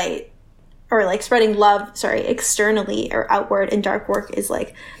light, or, like, spreading love, externally or outward, and dark work is,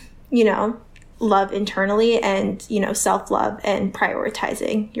 like, you know, love internally, and, you know, self-love and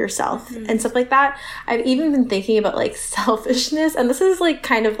prioritizing yourself and stuff like that. I've even been thinking about, like, selfishness, and this is, like,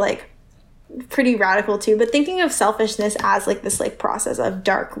 kind of, like, pretty radical too, but thinking of selfishness as, like, this, like, process of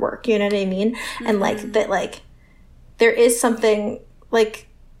dark work, you know what I mean? And, like, that, like, there is something, like,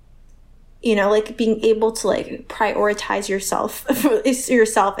 you know, like, being able to, like, prioritize yourself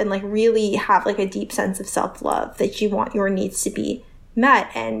and, like, really have, like, a deep sense of self-love, that you want your needs to be met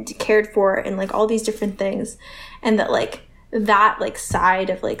and cared for, and, like, all these different things. And that, like, that, like, side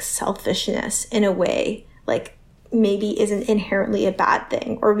of, like, selfishness in a way, like, maybe isn't inherently a bad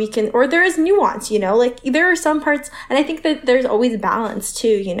thing, or there is nuance, you know, like, there are some parts, and I think that there's always balance too,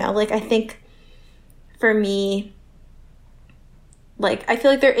 you know, like, I think for me, like, I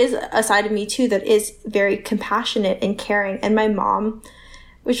feel like there is a side of me too that is very compassionate and caring. And my mom,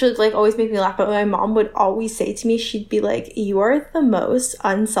 which would, like, always make me laugh, but my mom would always say to me, she'd be like, you are the most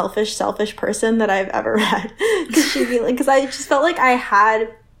unselfish, selfish person that I've ever met. Because she'd be like, because I just felt like I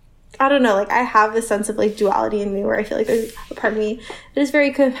had, I don't know, like, I have this sense of, like, duality in me, where I feel like there's a part of me that is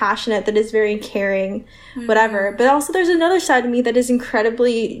very compassionate, that is very caring, whatever. But also there's another side of me that is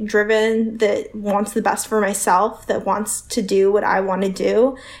incredibly driven, that wants the best for myself, that wants to do what I want to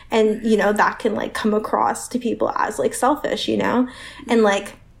do. And, you know, that can, like, come across to people as, like, selfish, you know? And,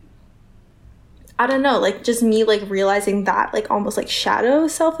 like, I don't know, like just me like realizing that like almost like shadow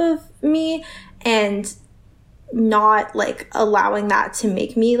self of me, and not like allowing that to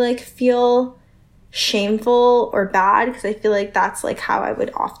make me like feel shameful or bad, because I feel like that's like how I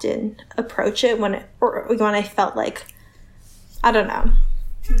would often approach it when I felt like, I don't know,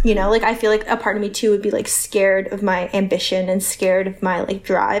 you know, like I feel like a part of me too would be like scared of my ambition and scared of my like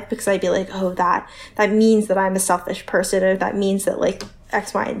drive, because I'd be like, oh, that means that I'm a selfish person, or that means that like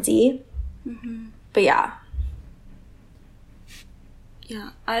X, Y, and Z. But yeah,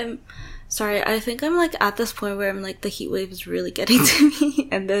 I'm sorry, I think I'm like at this point where I'm like the heat wave is really getting to me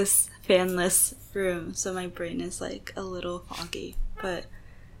in this fanless room, so my brain is like a little foggy. But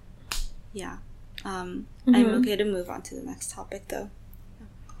yeah, I'm okay to move on to the next topic though.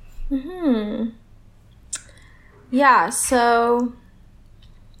 Yeah, so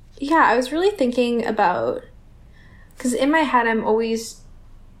yeah, I was really thinking about, because in my head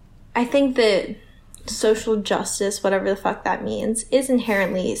I think that social justice, whatever the fuck that means, is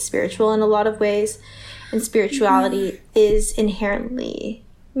inherently spiritual in a lot of ways, and spirituality is inherently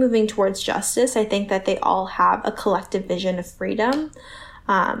moving towards justice. I think that they all have a collective vision of freedom,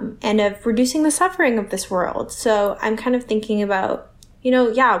 and of reducing the suffering of this world. So I'm kind of thinking about, you know,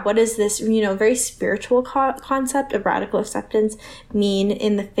 what is this, you know, very spiritual concept of radical acceptance mean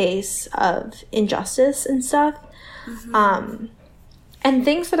in the face of injustice and stuff? And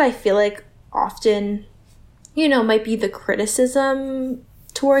things that I feel like often, you know, might be the criticism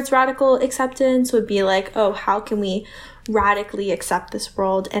towards radical acceptance would be like, oh, how can we radically accept this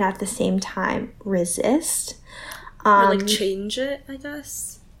world and at the same time resist? Or like change it, I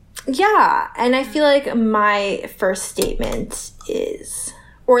guess. Yeah, and I feel like my first statement is,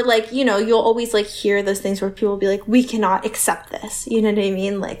 or like, you know, you'll always like hear those things where people will be like, we cannot accept this. You know what I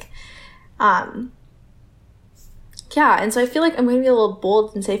mean? Like, yeah, and so I feel like I'm going to be a little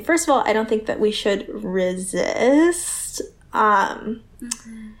bold and say, first of all, I don't think that we should resist. I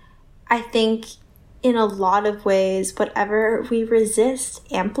think in a lot of ways, whatever we resist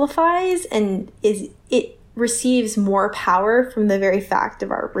amplifies, and it receives more power from the very fact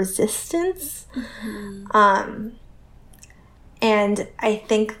of our resistance. And I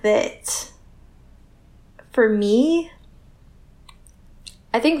think that for me,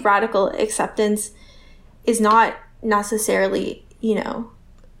 I think radical acceptance is not necessarily, you know,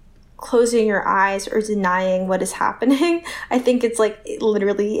 closing your eyes or denying what is happening. I think it's like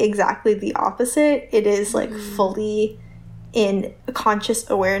literally exactly the opposite. It is like fully in conscious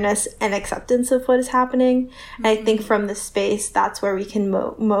awareness and acceptance of what is happening. And I think from this space, that's where we can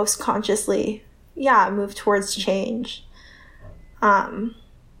most consciously, move towards change. I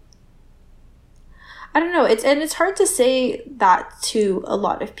don't know. It's hard to say that to a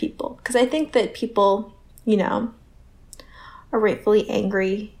lot of people, because I think that people, you know, are rightfully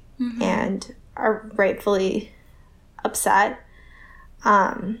angry and are rightfully upset.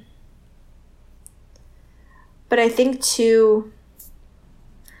 But I think too,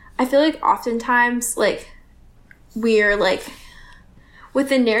 I feel like oftentimes, like, we're like, with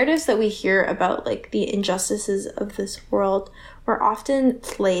the narratives that we hear about like the injustices of this world, we're often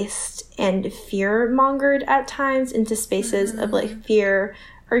placed and fear-mongered at times into spaces of like fear,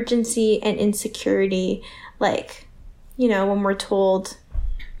 urgency, and insecurity. Like, you know, when we're told,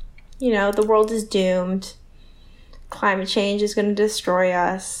 you know, the world is doomed, climate change is going to destroy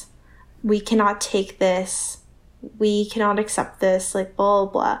us, we cannot take this, we cannot accept this, like, blah,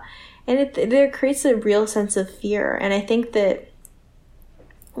 blah, blah. And it creates a real sense of fear. And I think that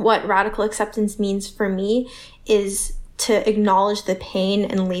what radical acceptance means for me is to acknowledge the pain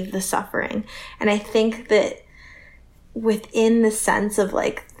and leave the suffering. And I think that within the sense of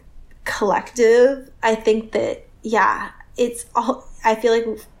like collective, I think that, it's all, I feel like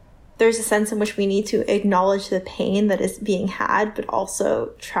there's a sense in which we need to acknowledge the pain that is being had, but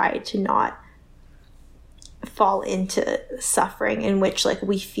also try to not fall into suffering in which like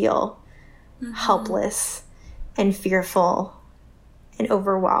we feel helpless and fearful and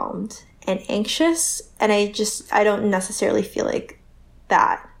overwhelmed and anxious. And I don't necessarily feel like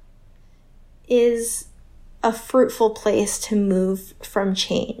that is a fruitful place to move from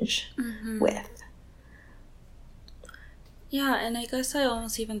change with. Yeah, and I guess I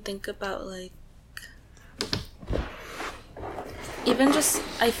almost even think about like, even just,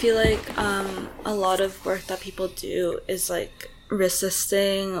 I feel like a lot of work that people do is like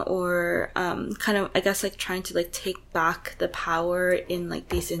resisting or kind of, I guess, like trying to like take back the power in like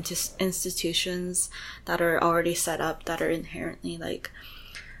these institutions that are already set up, that are inherently like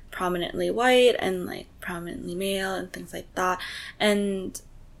prominently white and like prominently male and things like that. And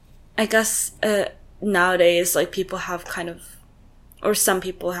I guess nowadays, like, people have kind of, or some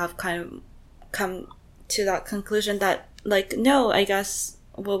people have kind of come to that conclusion that, like, no, I guess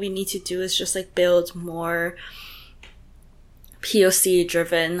what we need to do is just, like, build more POC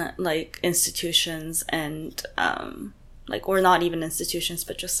driven, like, institutions and, like, or not even institutions,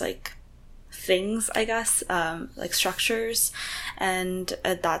 but just, like, things, I guess, like, structures. And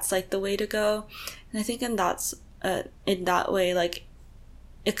that's, like, the way to go. And I think in that way, like,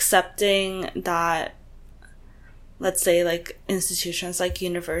 accepting that, let's say, like, institutions like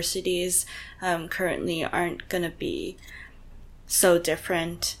universities currently aren't gonna be so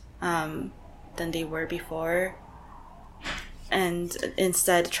different than they were before, and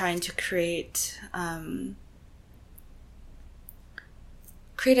instead trying to create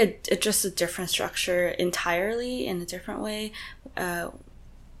just a different structure entirely in a different way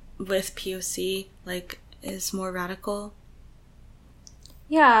with POC, like, is more radical.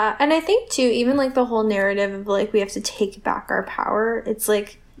 Yeah, and I think too, even like the whole narrative of like we have to take back our power, it's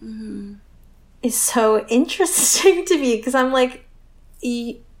like it's so interesting to me, because I'm like,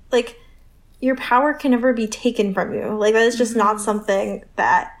 like, your power can never be taken from you. Like, that is just not something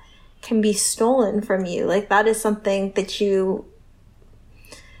that can be stolen from you. Like, that is something that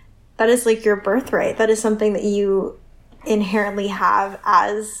is like your birthright. That is something that you inherently have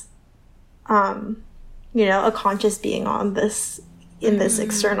as, you know, a conscious being on this, in this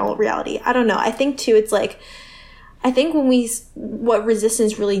external reality. I don't know. I think too, it's like, I think what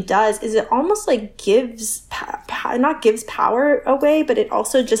resistance really does is it almost like gives, not gives power away, but it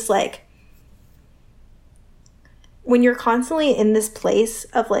also just like, when you're constantly in this place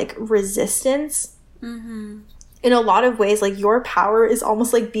of like resistance, in a lot of ways, like, your power is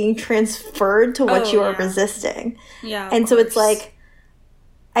almost like being transferred to what you are resisting. Yeah. And so it's like,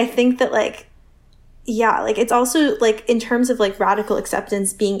 I think that like, yeah, like, it's also like, in terms of like radical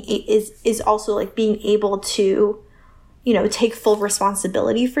acceptance, is also like being able to, you know, take full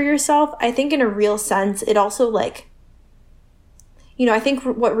responsibility for yourself. I think in a real sense, it also like, you know, I think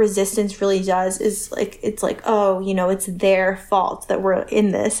what resistance really does is like, it's like, oh, you know, it's their fault that we're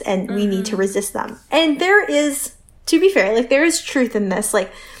in this and we need to resist them. And there is, to be fair, like, there is truth in this,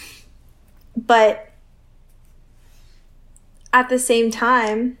 like, but at the same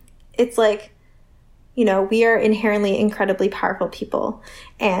time, it's like, you know, we are inherently incredibly powerful people,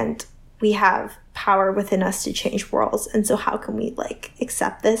 and we have power within us to change worlds. And so how can we like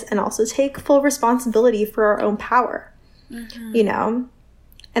accept this and also take full responsibility for our own power? You know,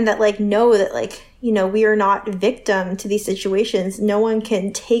 and that like, know that like, you know, we are not victim to these situations. No one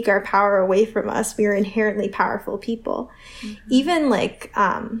can take our power away from us. We are inherently powerful people. Even like,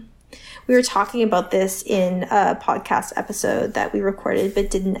 we were talking about this in a podcast episode that we recorded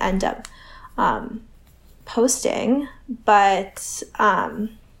but didn't end up posting, but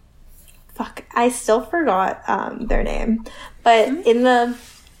I still forgot their name. But in a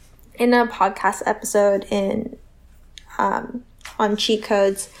podcast episode on cheat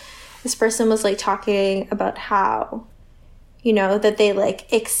codes, this person was like talking about how, you know, that they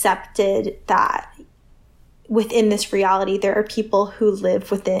like accepted that within this reality there are people who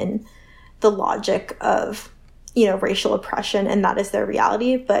live within the logic of, you know, racial oppression, and that is their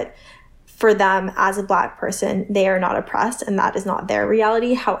reality. But for them as a Black person, they are not oppressed, and that is not their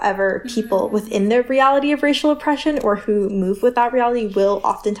reality. However, people within their reality of racial oppression, or who move with that reality, will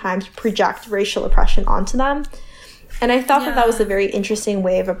oftentimes project racial oppression onto them. And I thought that was a very interesting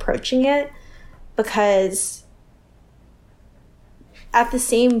way of approaching it, because at the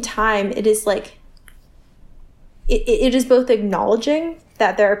same time, it is like, it is both acknowledging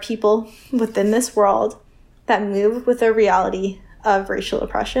that there are people within this world that move with a reality of racial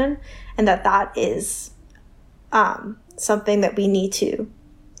oppression, and that is something that we need to,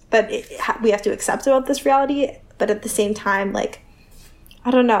 we have to accept about this reality. But at the same time, like,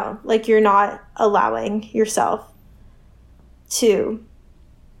 I don't know, like, you're not allowing yourself to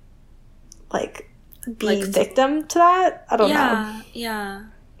like be like victim to that. I don't know. Yeah,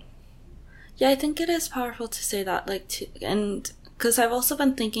 I think it is powerful to say that, like, and because I've also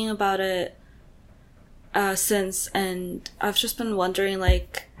been thinking about it since, and I've just been wondering,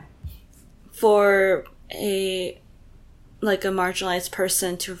 like, for a marginalized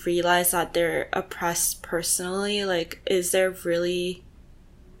person to realize that they're oppressed personally, like, is there really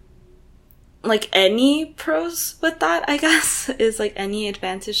like any pros with that? I guess is like any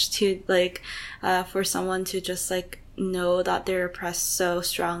advantage to like for someone to just like know that they're oppressed so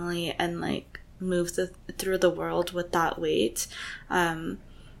strongly and like move through the world with that weight.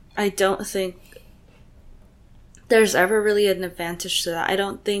 I don't think there's ever really an advantage to that. I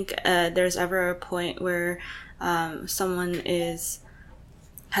don't think there's ever a point where someone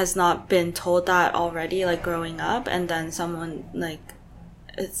has not been told that already, like growing up, and then someone like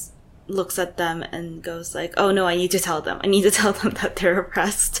looks at them and goes like, oh no, I need to tell them that they're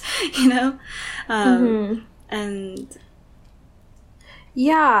oppressed, you know? And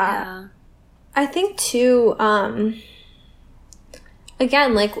yeah. I think too,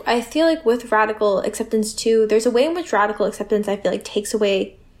 again, like, I feel like with radical acceptance too, there's a way in which radical acceptance, I feel like, takes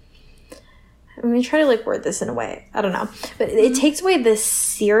away, I'm going to try to, like, word this in a way, I don't know, but it takes away the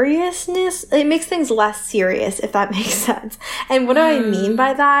seriousness. It makes things less serious, if that makes sense. And what do I mean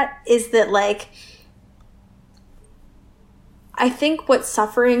by that is that, like, I think what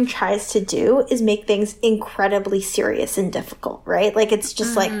suffering tries to do is make things incredibly serious and difficult, right? Like, it's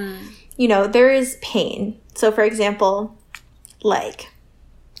just like, you know, there is pain. So, for example, like,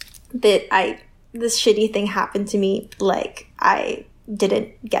 this shitty thing happened to me, like, I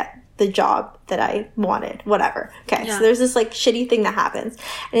didn't get the job that I wanted, whatever. Okay, so there's this, like, shitty thing that happens.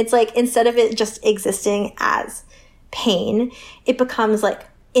 And it's like, instead of it just existing as pain, it becomes, like,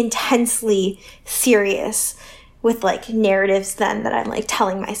 intensely serious with, like, narratives then that I'm, like,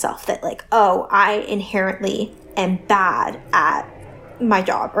 telling myself that, like, oh, I inherently am bad at my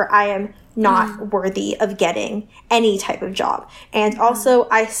job, or I am not worthy of getting any type of job, and also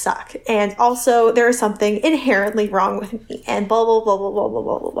I suck, and also there is something inherently wrong with me, and blah blah blah blah blah blah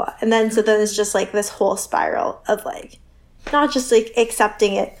blah blah blah. And then so then it's just like this whole spiral of, like, not just, like,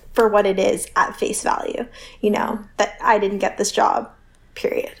 accepting it for what it is at face value, you know, that I didn't get this job,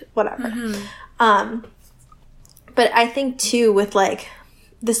 period, whatever. But I think too, with, like,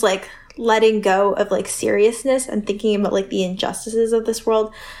 this, like, letting go of, like, seriousness and thinking about, like, the injustices of this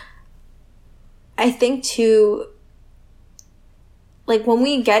world, I think too, like, when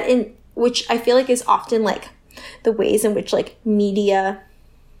we get in, which I feel like is often, like, the ways in which, like, media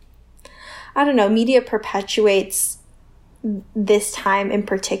perpetuates this time in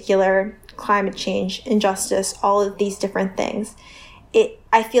particular, climate change, injustice, all of these different things.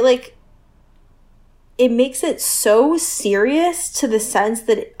 I feel like it makes it so serious to the sense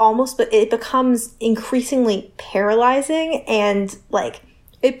that it becomes increasingly paralyzing, and, like,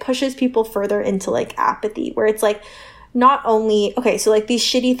 it pushes people further into, like, apathy, where it's like, not only, okay, so, like, these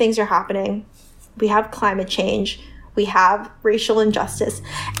shitty things are happening, we have climate change, we have racial injustice,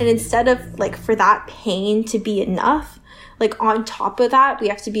 and instead of, like, for that pain to be enough, like, on top of that, we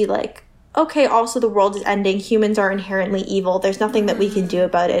have to be like, okay, also the world is ending, humans are inherently evil, there's nothing that we can do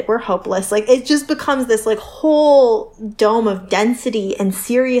about it, we're hopeless. Like, it just becomes this, like, whole dome of density and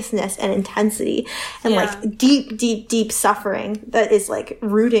seriousness and intensity and like deep deep deep suffering that is, like,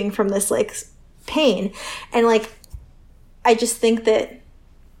 rooting from this, like, pain. And, like, I just think that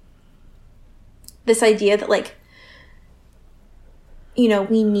this idea that, like, you know,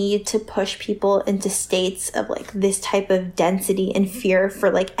 we need to push people into states of, like, this type of density and fear for,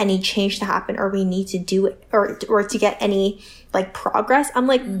 like, any change to happen, or we need to do it, or to get any, like, progress. I'm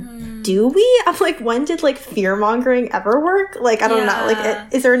like, do we? I'm like, when did, like, fear-mongering ever work? Like, I don't know.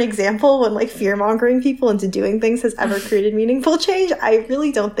 Like, is there an example when, like, fear-mongering people into doing things has ever created meaningful change? I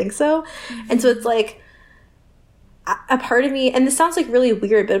really don't think so. And so it's like, a part of me, and this sounds, like, really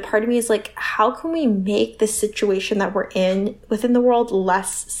weird, but a part of me is like, how can we make the situation that we're in within the world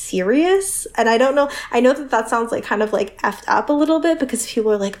less serious? And I don't know, I know that sounds, like, kind of, like, effed up a little bit, because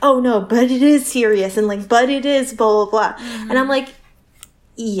people are like, oh no, but it is serious, and, like, but it is blah blah blah. And I'm like,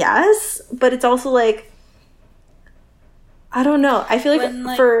 yes, but it's also, like, I don't know, I feel like,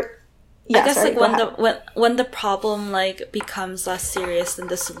 I guess, like, when the problem, like, becomes less serious, then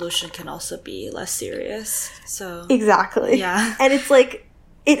the solution can also be less serious. So exactly, yeah. And it's like,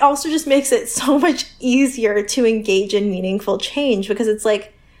 it also just makes it so much easier to engage in meaningful change, because it's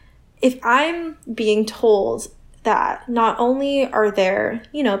like, if I'm being told that not only are there,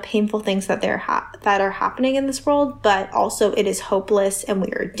 you know, painful things that that are happening in this world, but also it is hopeless and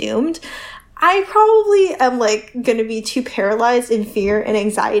we are doomed, I probably am, like, going to be too paralyzed in fear and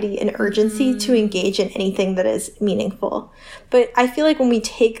anxiety and urgency to engage in anything that is meaningful. But I feel like when we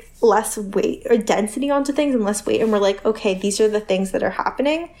take less weight or density onto things and less weight, and we're like, okay, these are the things that are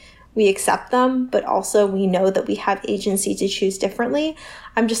happening, we accept them, but also we know that we have agency to choose differently.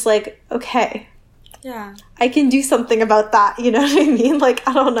 I'm just like, okay, yeah, I can do something about that. You know what I mean? Like,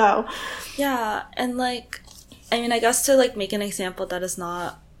 I don't know. Yeah, and, like, I mean, I guess to, like, make an example that is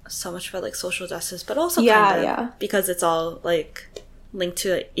not so much about, like, social justice, but also kind of because it's all, like, linked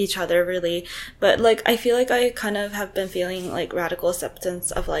to each other, really. But, like, I feel like I kind of have been feeling, like, radical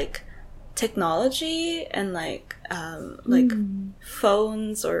acceptance of, like, technology and, like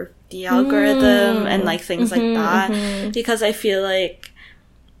phones or the algorithm and, like, things like that, because I feel like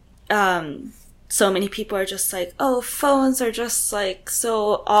so many people are just like, oh, phones are just like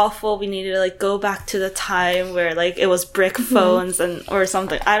so awful. We need to like go back to the time where like it was brick phones and or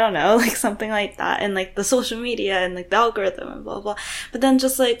something. I don't know, like something like that. And like the social media and like the algorithm and blah, blah. But then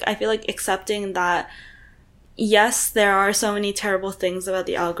just like, I feel like accepting that, yes, there are so many terrible things about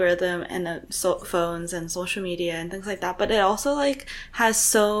the algorithm and phones and social media and things like that. But it also like has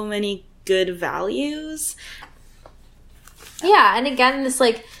so many good values. Yeah. And again, this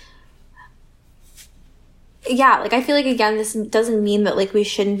like, yeah, like I feel like again this doesn't mean that like we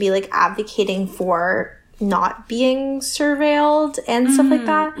shouldn't be like advocating for not being surveilled and stuff like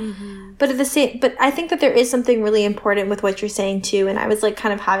that. But at the same, but I think that there is something really important with what you're saying too. And I was like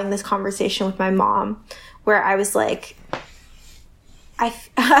kind of having this conversation with my mom where I was like,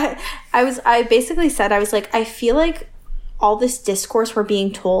 I basically said, I was like, I feel like all this discourse we're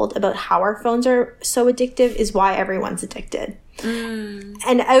being told about how our phones are so addictive is why everyone's addicted. And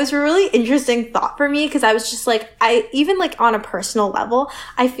it was a really interesting thought for me because I was just like, I even like on a personal level,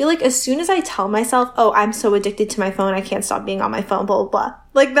 I feel like as soon as I tell myself, oh, I'm so addicted to my phone, I can't stop being on my phone, blah, blah, blah.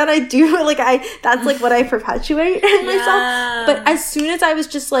 Like that I do, like that's like what I perpetuate in myself. But as soon as I was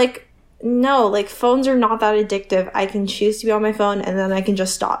just like, no, like phones are not that addictive. I can choose to be on my phone and then I can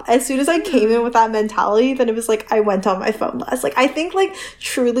just stop. As soon as I came in with that mentality, then it was like, I went on my phone less. Like, I think like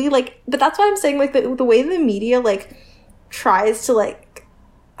truly like, but that's why I'm saying like the way the media like tries to like,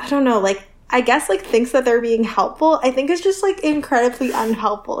 I don't know, like, I guess like thinks that they're being helpful. I think it's just like incredibly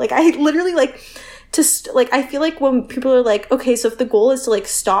unhelpful. Like I literally like like, I feel like when people are like, okay, so if the goal is to like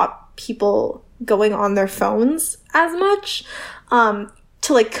stop people going on their phones as much,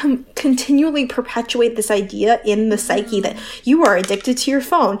 to like continually perpetuate this idea in the psyche that you are addicted to your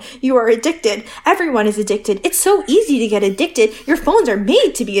phone. You are addicted. Everyone is addicted. It's so easy to get addicted. Your phones are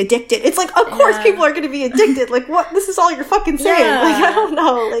made to be addicted. It's like, of course people are going to be addicted. Like, what? This is all you're fucking saying. Yeah. Like, I don't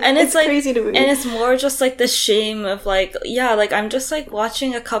know. Like, and it's like, crazy to me. And it's more just like the shame of like, yeah, like I'm just like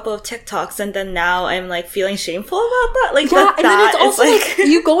watching a couple of TikToks and then now I'm like feeling shameful about that. Like, yeah, and then it's also like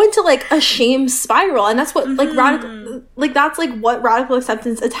you go into like a shame spiral, and that's what like radical, like that's like what radical acceptance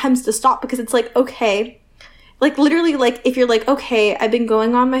attempts to stop, because it's like, okay, like literally like if you're like, okay, I've been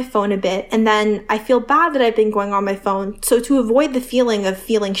going on my phone a bit and then I feel bad that I've been going on my phone, so to avoid the feeling of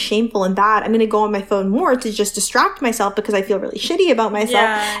feeling shameful and bad, I'm going to go on my phone more to just distract myself because I feel really shitty about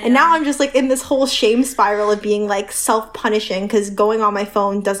myself. And now I'm just like in this whole shame spiral of being like self-punishing because going on my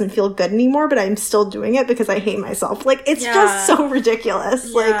phone doesn't feel good anymore, but I'm still doing it because I hate myself. Like it's just so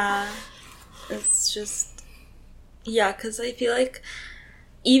ridiculous. Like it's just because I feel like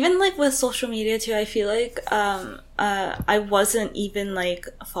even like with social media too, I feel like I wasn't even like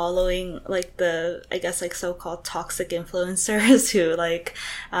following like the, I guess like so-called toxic influencers who like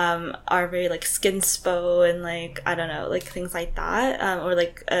are very like skinspo and like, I don't know, like things like that, or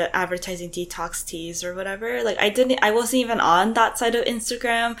like advertising detox teas or whatever. Like I wasn't even on that side of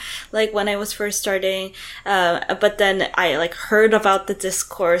Instagram like when I was first starting, but then I like heard about the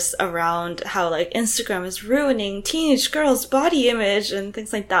discourse around how like Instagram is ruining teenage girls' body image and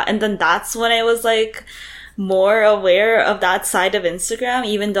things like that. And then that's when I was like more aware of that side of Instagram,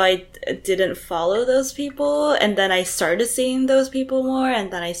 even though I didn't follow those people. And then I started seeing those people more,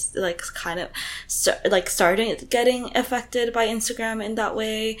 and then I like kind of started getting affected by Instagram in that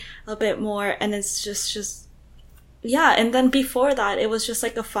way a bit more. And it's just and then before that it was just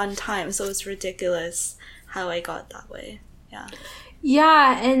like a fun time, so it's ridiculous how I got that way.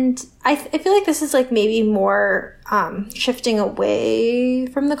 Yeah, and I feel like this is like maybe more shifting away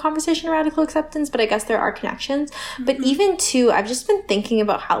from the conversation of radical acceptance, but I guess there are connections. But even too, I've just been thinking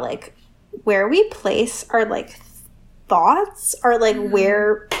about how like where we place our like thoughts are like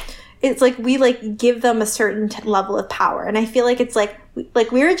where it's like we like give them a certain level of power. And I feel like it's like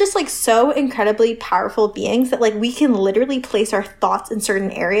we're just like so incredibly powerful beings that like we can literally place our thoughts in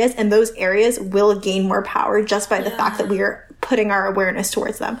certain areas, and those areas will gain more power just by the fact that we are putting our awareness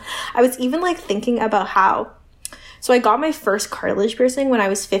towards them. I was even like thinking about how, so I got my first cartilage piercing when I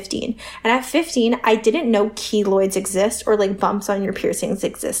was 15. And at 15, I didn't know keloids exist or like bumps on your piercings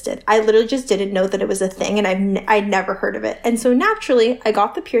existed. I literally just didn't know that it was a thing, and I'd never heard of it. And so naturally, I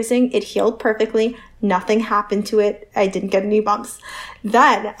got the piercing. It healed perfectly. Nothing happened to it. I didn't get any bumps.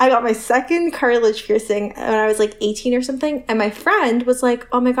 Then I got my second cartilage piercing when I was like 18 or something. And my friend was like,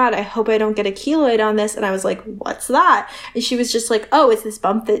 oh my God, I hope I don't get a keloid on this. And I was like, what's that? And she was just like, oh, it's this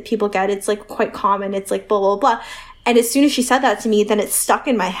bump that people get. It's like quite common. It's like blah, blah, blah. And as soon as she said that to me, then it stuck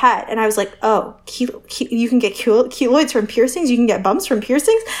in my head. And I was like, oh, you can get keloids from piercings. You can get bumps from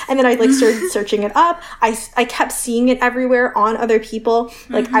piercings. And then I like started searching it up. I kept seeing it everywhere on other people.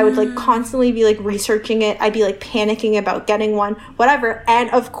 Like I would like constantly be like researching it. I'd be like panicking about getting one, whatever. And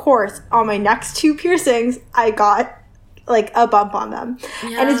of course, on my next 2 piercings, I got like a bump on them.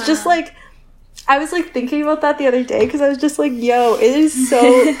 And it's just like, I was like thinking about that the other day because I was just like, yo, it is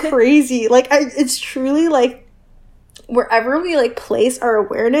so crazy. Like it's truly like wherever we like place our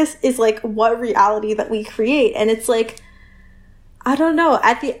awareness is like what reality that we create. And it's like, I don't know,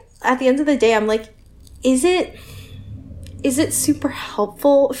 at the end of the day, I'm like, is it super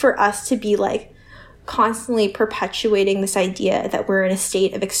helpful for us to be like constantly perpetuating this idea that we're in a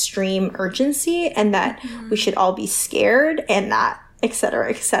state of extreme urgency and that we should all be scared and that et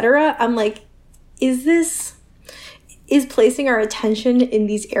cetera? I'm like, is placing our attention in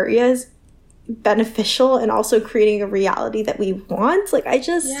these areas beneficial and also creating a reality that we want? Like,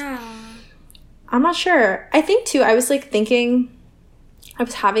 I'm not sure. I think too, I was like thinking, I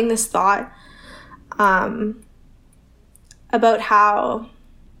was having this thought about how,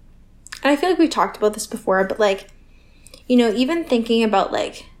 and I feel like we've talked about this before, but like, you know, even thinking about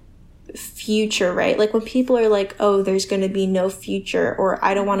like future, right? Like when people are like, oh, there's going to be no future, or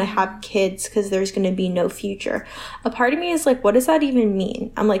I don't want to have kids because there's going to be no future. A part of me is like, what does that even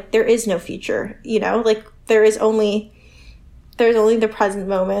mean? I'm like, there is no future, you know, like there's only the present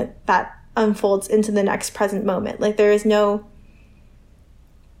moment that unfolds into the next present moment. Like there is no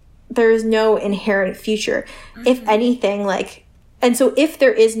inherent future. If anything, like, and so if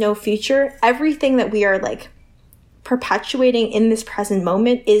there is no future, everything that we are like perpetuating in this present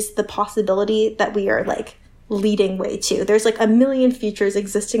moment is the possibility that we are like leading way to. There's like a million futures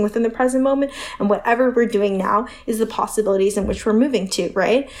existing within the present moment, and whatever we're doing now is the possibilities in which we're moving to,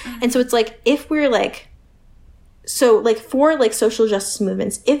 right? And so it's like, if we're like, so like for like social justice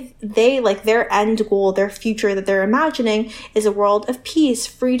movements, if they like their end goal, their future that they're imagining is a world of peace,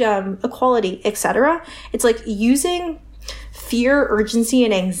 freedom, equality, etc., it's like using fear, urgency,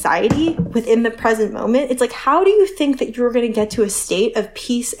 and anxiety within the present moment. It's like, how do you think that you're going to get to a state of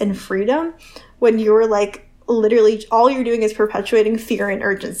peace and freedom when you're like literally all you're doing is perpetuating fear and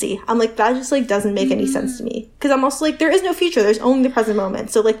urgency? I'm like, that just like doesn't make any sense to me, because I'm also like, there is no future, there's only the present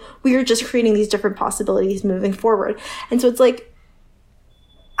moment. So like we are just creating these different possibilities moving forward. And so it's like,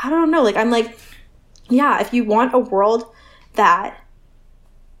 I don't know, like I'm like, yeah, if you want a world that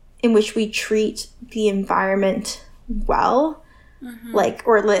in which we treat the environment well, like,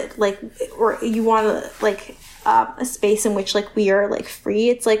 or you want like a space in which like we are like free,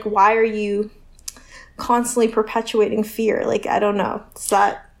 it's like, why are you constantly perpetuating fear? Like, I don't know,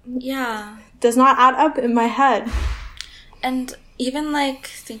 does not add up in my head. And even like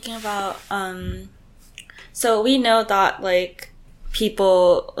thinking about so we know that like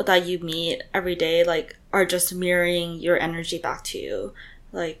people that you meet every day like are just mirroring your energy back to you,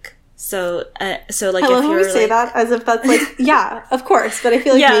 like so like I love if how you're we say that as if that's like yeah, of course, but I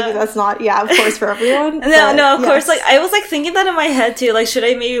feel like maybe that's not of course for everyone. No, of course. Like I was like thinking that in my head too. Like, should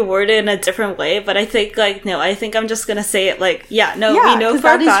I maybe word it in a different way? But I think like no. I think I'm just gonna say it like we know for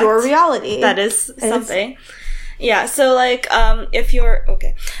that a fact is your reality. That is something. Yeah. So like if you're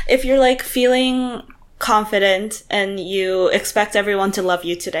like feeling confident and you expect everyone to love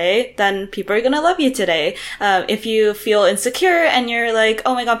you today, then people are gonna love you today. If you feel insecure and you're like,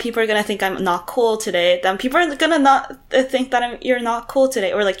 oh my god, people are gonna think I'm not cool today, then people are gonna not think that you're not cool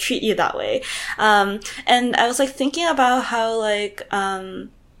today, or like treat you that way. And I was like thinking about how like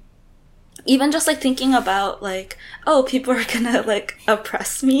even just like thinking about like, oh, people are gonna like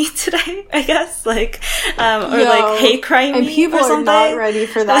oppress me today, I guess, like or like hate crime and me people or something. are not ready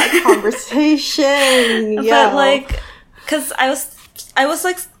for that conversation. But like, because I was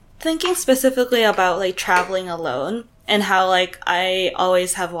like thinking specifically about like traveling alone and how like I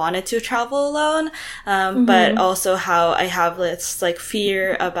always have wanted to travel alone, but also how I have this like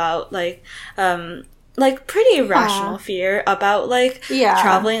fear about like pretty rational fear about like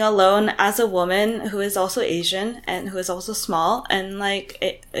traveling alone as a woman who is also Asian and who is also small and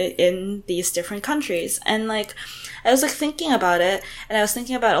like in these different countries. And like I was like thinking about it, and I was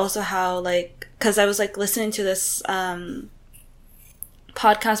thinking about also how like, because I was like listening to this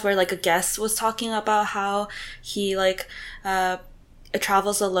podcast where like a guest was talking about how he like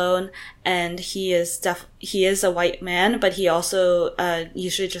travels alone, and he is a white man, but he also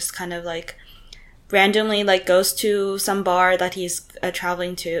usually just kind of like randomly like goes to some bar that he's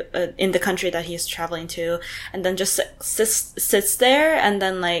traveling to in the country that he's traveling to, and then just sits there and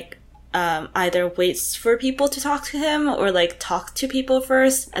then like either waits for people to talk to him or like talk to people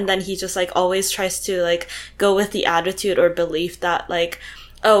first, and then he just like always tries to like go with the attitude or belief that like,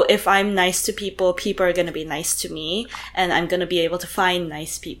 oh, if I'm nice to people, people are gonna be nice to me, and I'm gonna be able to find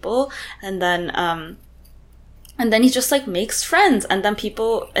nice people. And then he just like makes friends, and then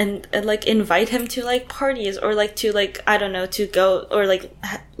people and like invite him to like parties, or like to like, I don't know, to go, or like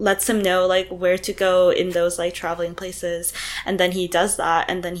lets him know like where to go in those like traveling places. And then he does that,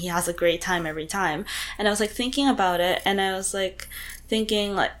 and then he has a great time every time. And I was like thinking about it, and I was like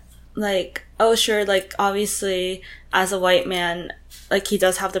thinking like, oh sure, like obviously as a white man, like he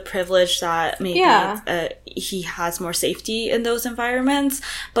does have the privilege that maybe he has more safety in those environments,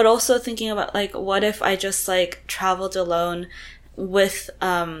 but also thinking about like, what if I just like traveled alone with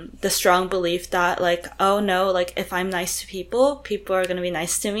the strong belief that like, oh no, like if I'm nice to people, people are gonna be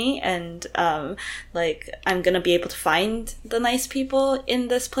nice to me, and like I'm gonna be able to find the nice people in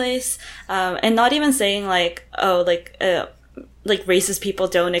this place, and not even saying like, oh like racist people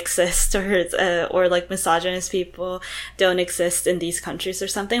don't exist, or like misogynist people don't exist in these countries or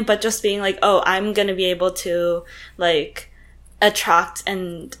something, but just being like, oh, I'm gonna be able to like attract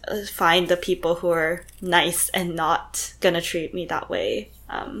and find the people who are nice and not gonna treat me that way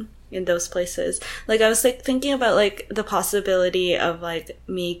in those places. Like I was like thinking about like the possibility of like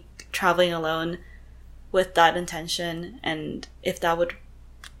me traveling alone with that intention, and if that would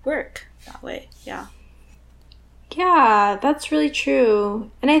work that way. Yeah, that's really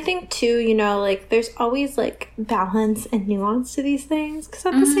true. And I think too, you know, like there's always like balance and nuance to these things, because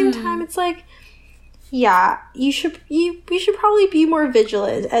at the same time it's like, yeah, we should probably be more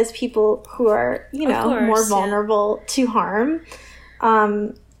vigilant as people who are, you know, more vulnerable to harm.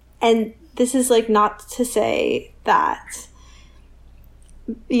 And this is like not to say that,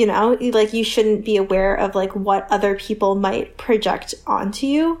 you know, like you shouldn't be aware of like what other people might project onto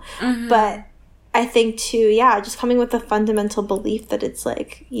you, but I think too, yeah, just coming with a fundamental belief that it's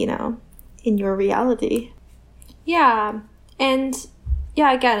like, you know, in your reality. Yeah. And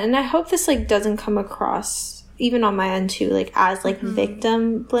yeah, again, and I hope this like doesn't come across even on my end too, like as like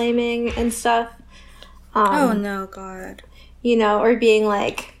victim blaming and stuff. Oh no, God. You know, or being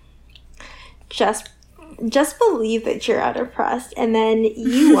like, just believe that you're unoppressed and then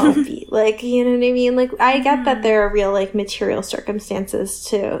you won't be. Like, you know what I mean? Like, I get that there are real, like, material circumstances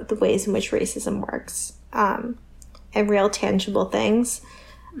to the ways in which racism works, and real tangible things.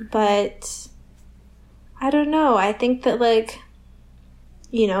 But I don't know. I think that, like,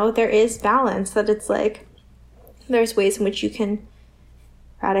 you know, there is balance, that it's like there's ways in which you can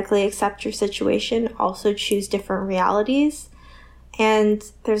radically accept your situation, also choose different realities. And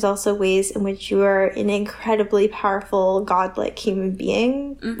there's also ways in which you are an incredibly powerful, godlike human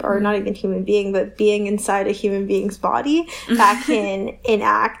being, or not even human being, but being inside a human being's body that can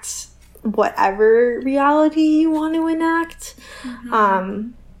enact whatever reality you want to enact.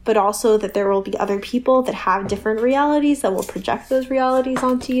 But also that there will be other people that have different realities that will project those realities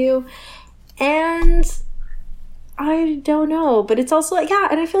onto you. And I don't know, but it's also like, yeah,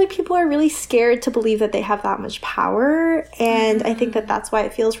 and I feel like people are really scared to believe that they have that much power, and I think that that's why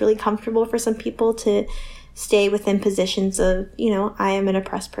it feels really comfortable for some people to stay within positions of, you know, I am an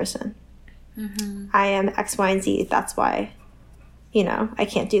oppressed person. I am X, Y, and Z. That's why, you know, I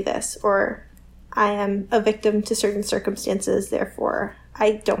can't do this. Or I am a victim to certain circumstances, therefore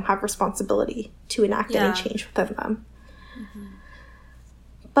I don't have responsibility to enact any change within them.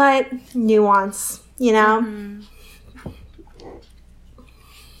 But nuance, you know?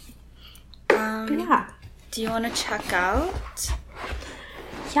 Yeah. Do you want to check out?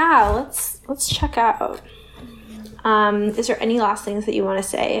 Yeah, let's check out. Is there any last things that you want to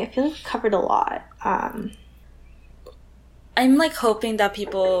say? I feel like we covered a lot. I'm like hoping that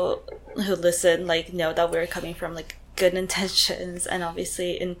people who listen like know that we're coming from like good intentions, and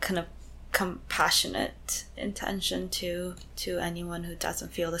obviously in kind of compassionate intention to anyone who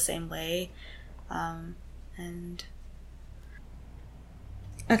doesn't feel the same way. And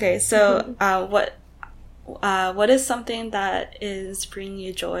okay, so what is something that is bringing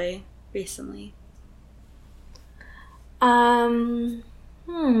you joy recently?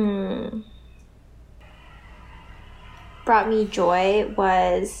 Brought me joy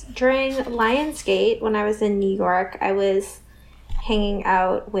was during Lionsgate when I was in New York. I was hanging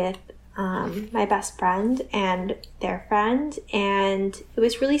out with my best friend and their friend, and it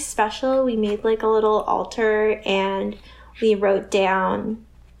was really special. We made like a little altar and we wrote down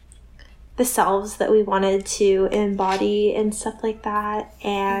the selves that we wanted to embody and stuff like that.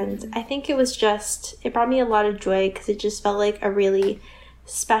 And I think it brought me a lot of joy because it just felt like a really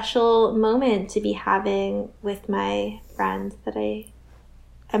special moment to be having with my friend that I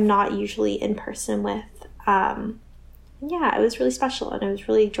am not usually in person with. Yeah, it was really special and it was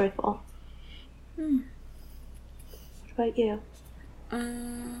really joyful. What about you?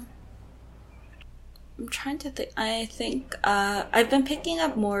 I'm trying to think. I think I've been picking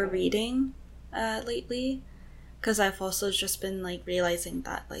up more reading lately, because I've also just been like realizing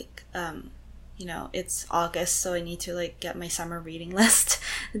that like you know, it's August, so I need to like get my summer reading list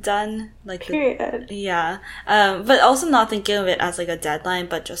done. Like Period. But also not thinking of it as like a deadline,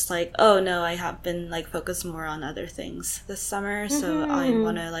 but just like, oh no, I have been like focused more on other things this summer, so I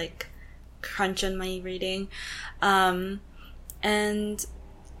want to like crunch in my reading. And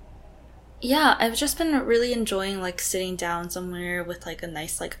yeah, I've just been really enjoying like sitting down somewhere with like a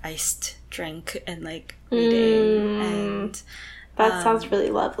nice like iced drink and like reading. And that sounds really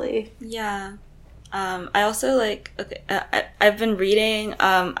lovely. Yeah. I also like, I've been reading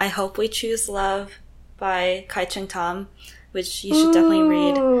I Hope We Choose Love by Kai Cheng Tom, which you should definitely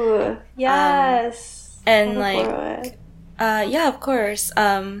read. Yes. And like yeah, of course.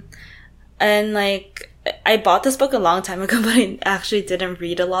 And like I bought this book a long time ago, but I actually didn't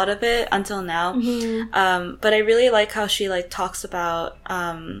read a lot of it until now. But I really like how she like talks about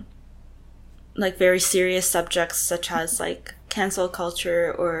like very serious subjects such as like cancel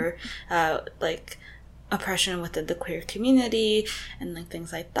culture or like oppression within the queer community and like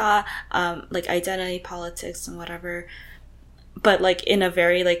things like that, like identity politics and whatever, but like in a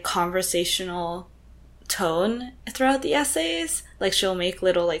very like conversational tone throughout the essays. Like she'll make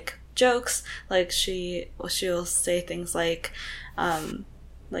little like jokes, like she'll say things like I'm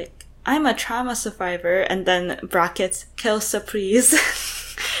a trauma survivor, and then brackets kill surprise.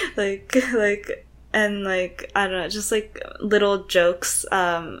 like and like I don't know, just like little jokes,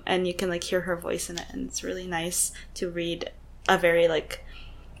 and you can like hear her voice in it, and it's really nice to read a very like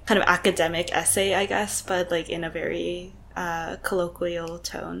kind of academic essay, I guess, but like in a very colloquial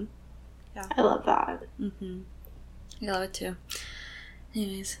tone. Yeah, I love that. I love it too.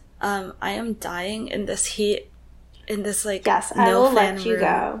 Anyways, I am dying in this heat, in this like yes, I will let you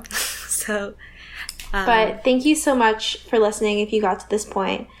go. So, but thank you so much for listening. If you got to this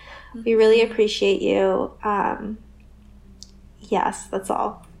point, we really appreciate you. Yes, that's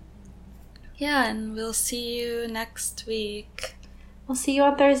all. Yeah, and we'll see you next week. We'll see you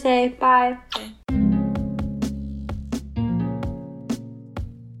on Thursday. Bye. Okay.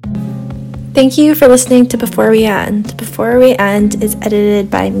 Thank you for listening to Before We End. Before We End is edited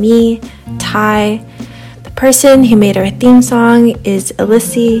by me, Ty. The person who made our theme song is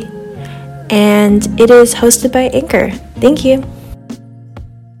Elyssie, and it is hosted by Anchor. Thank you.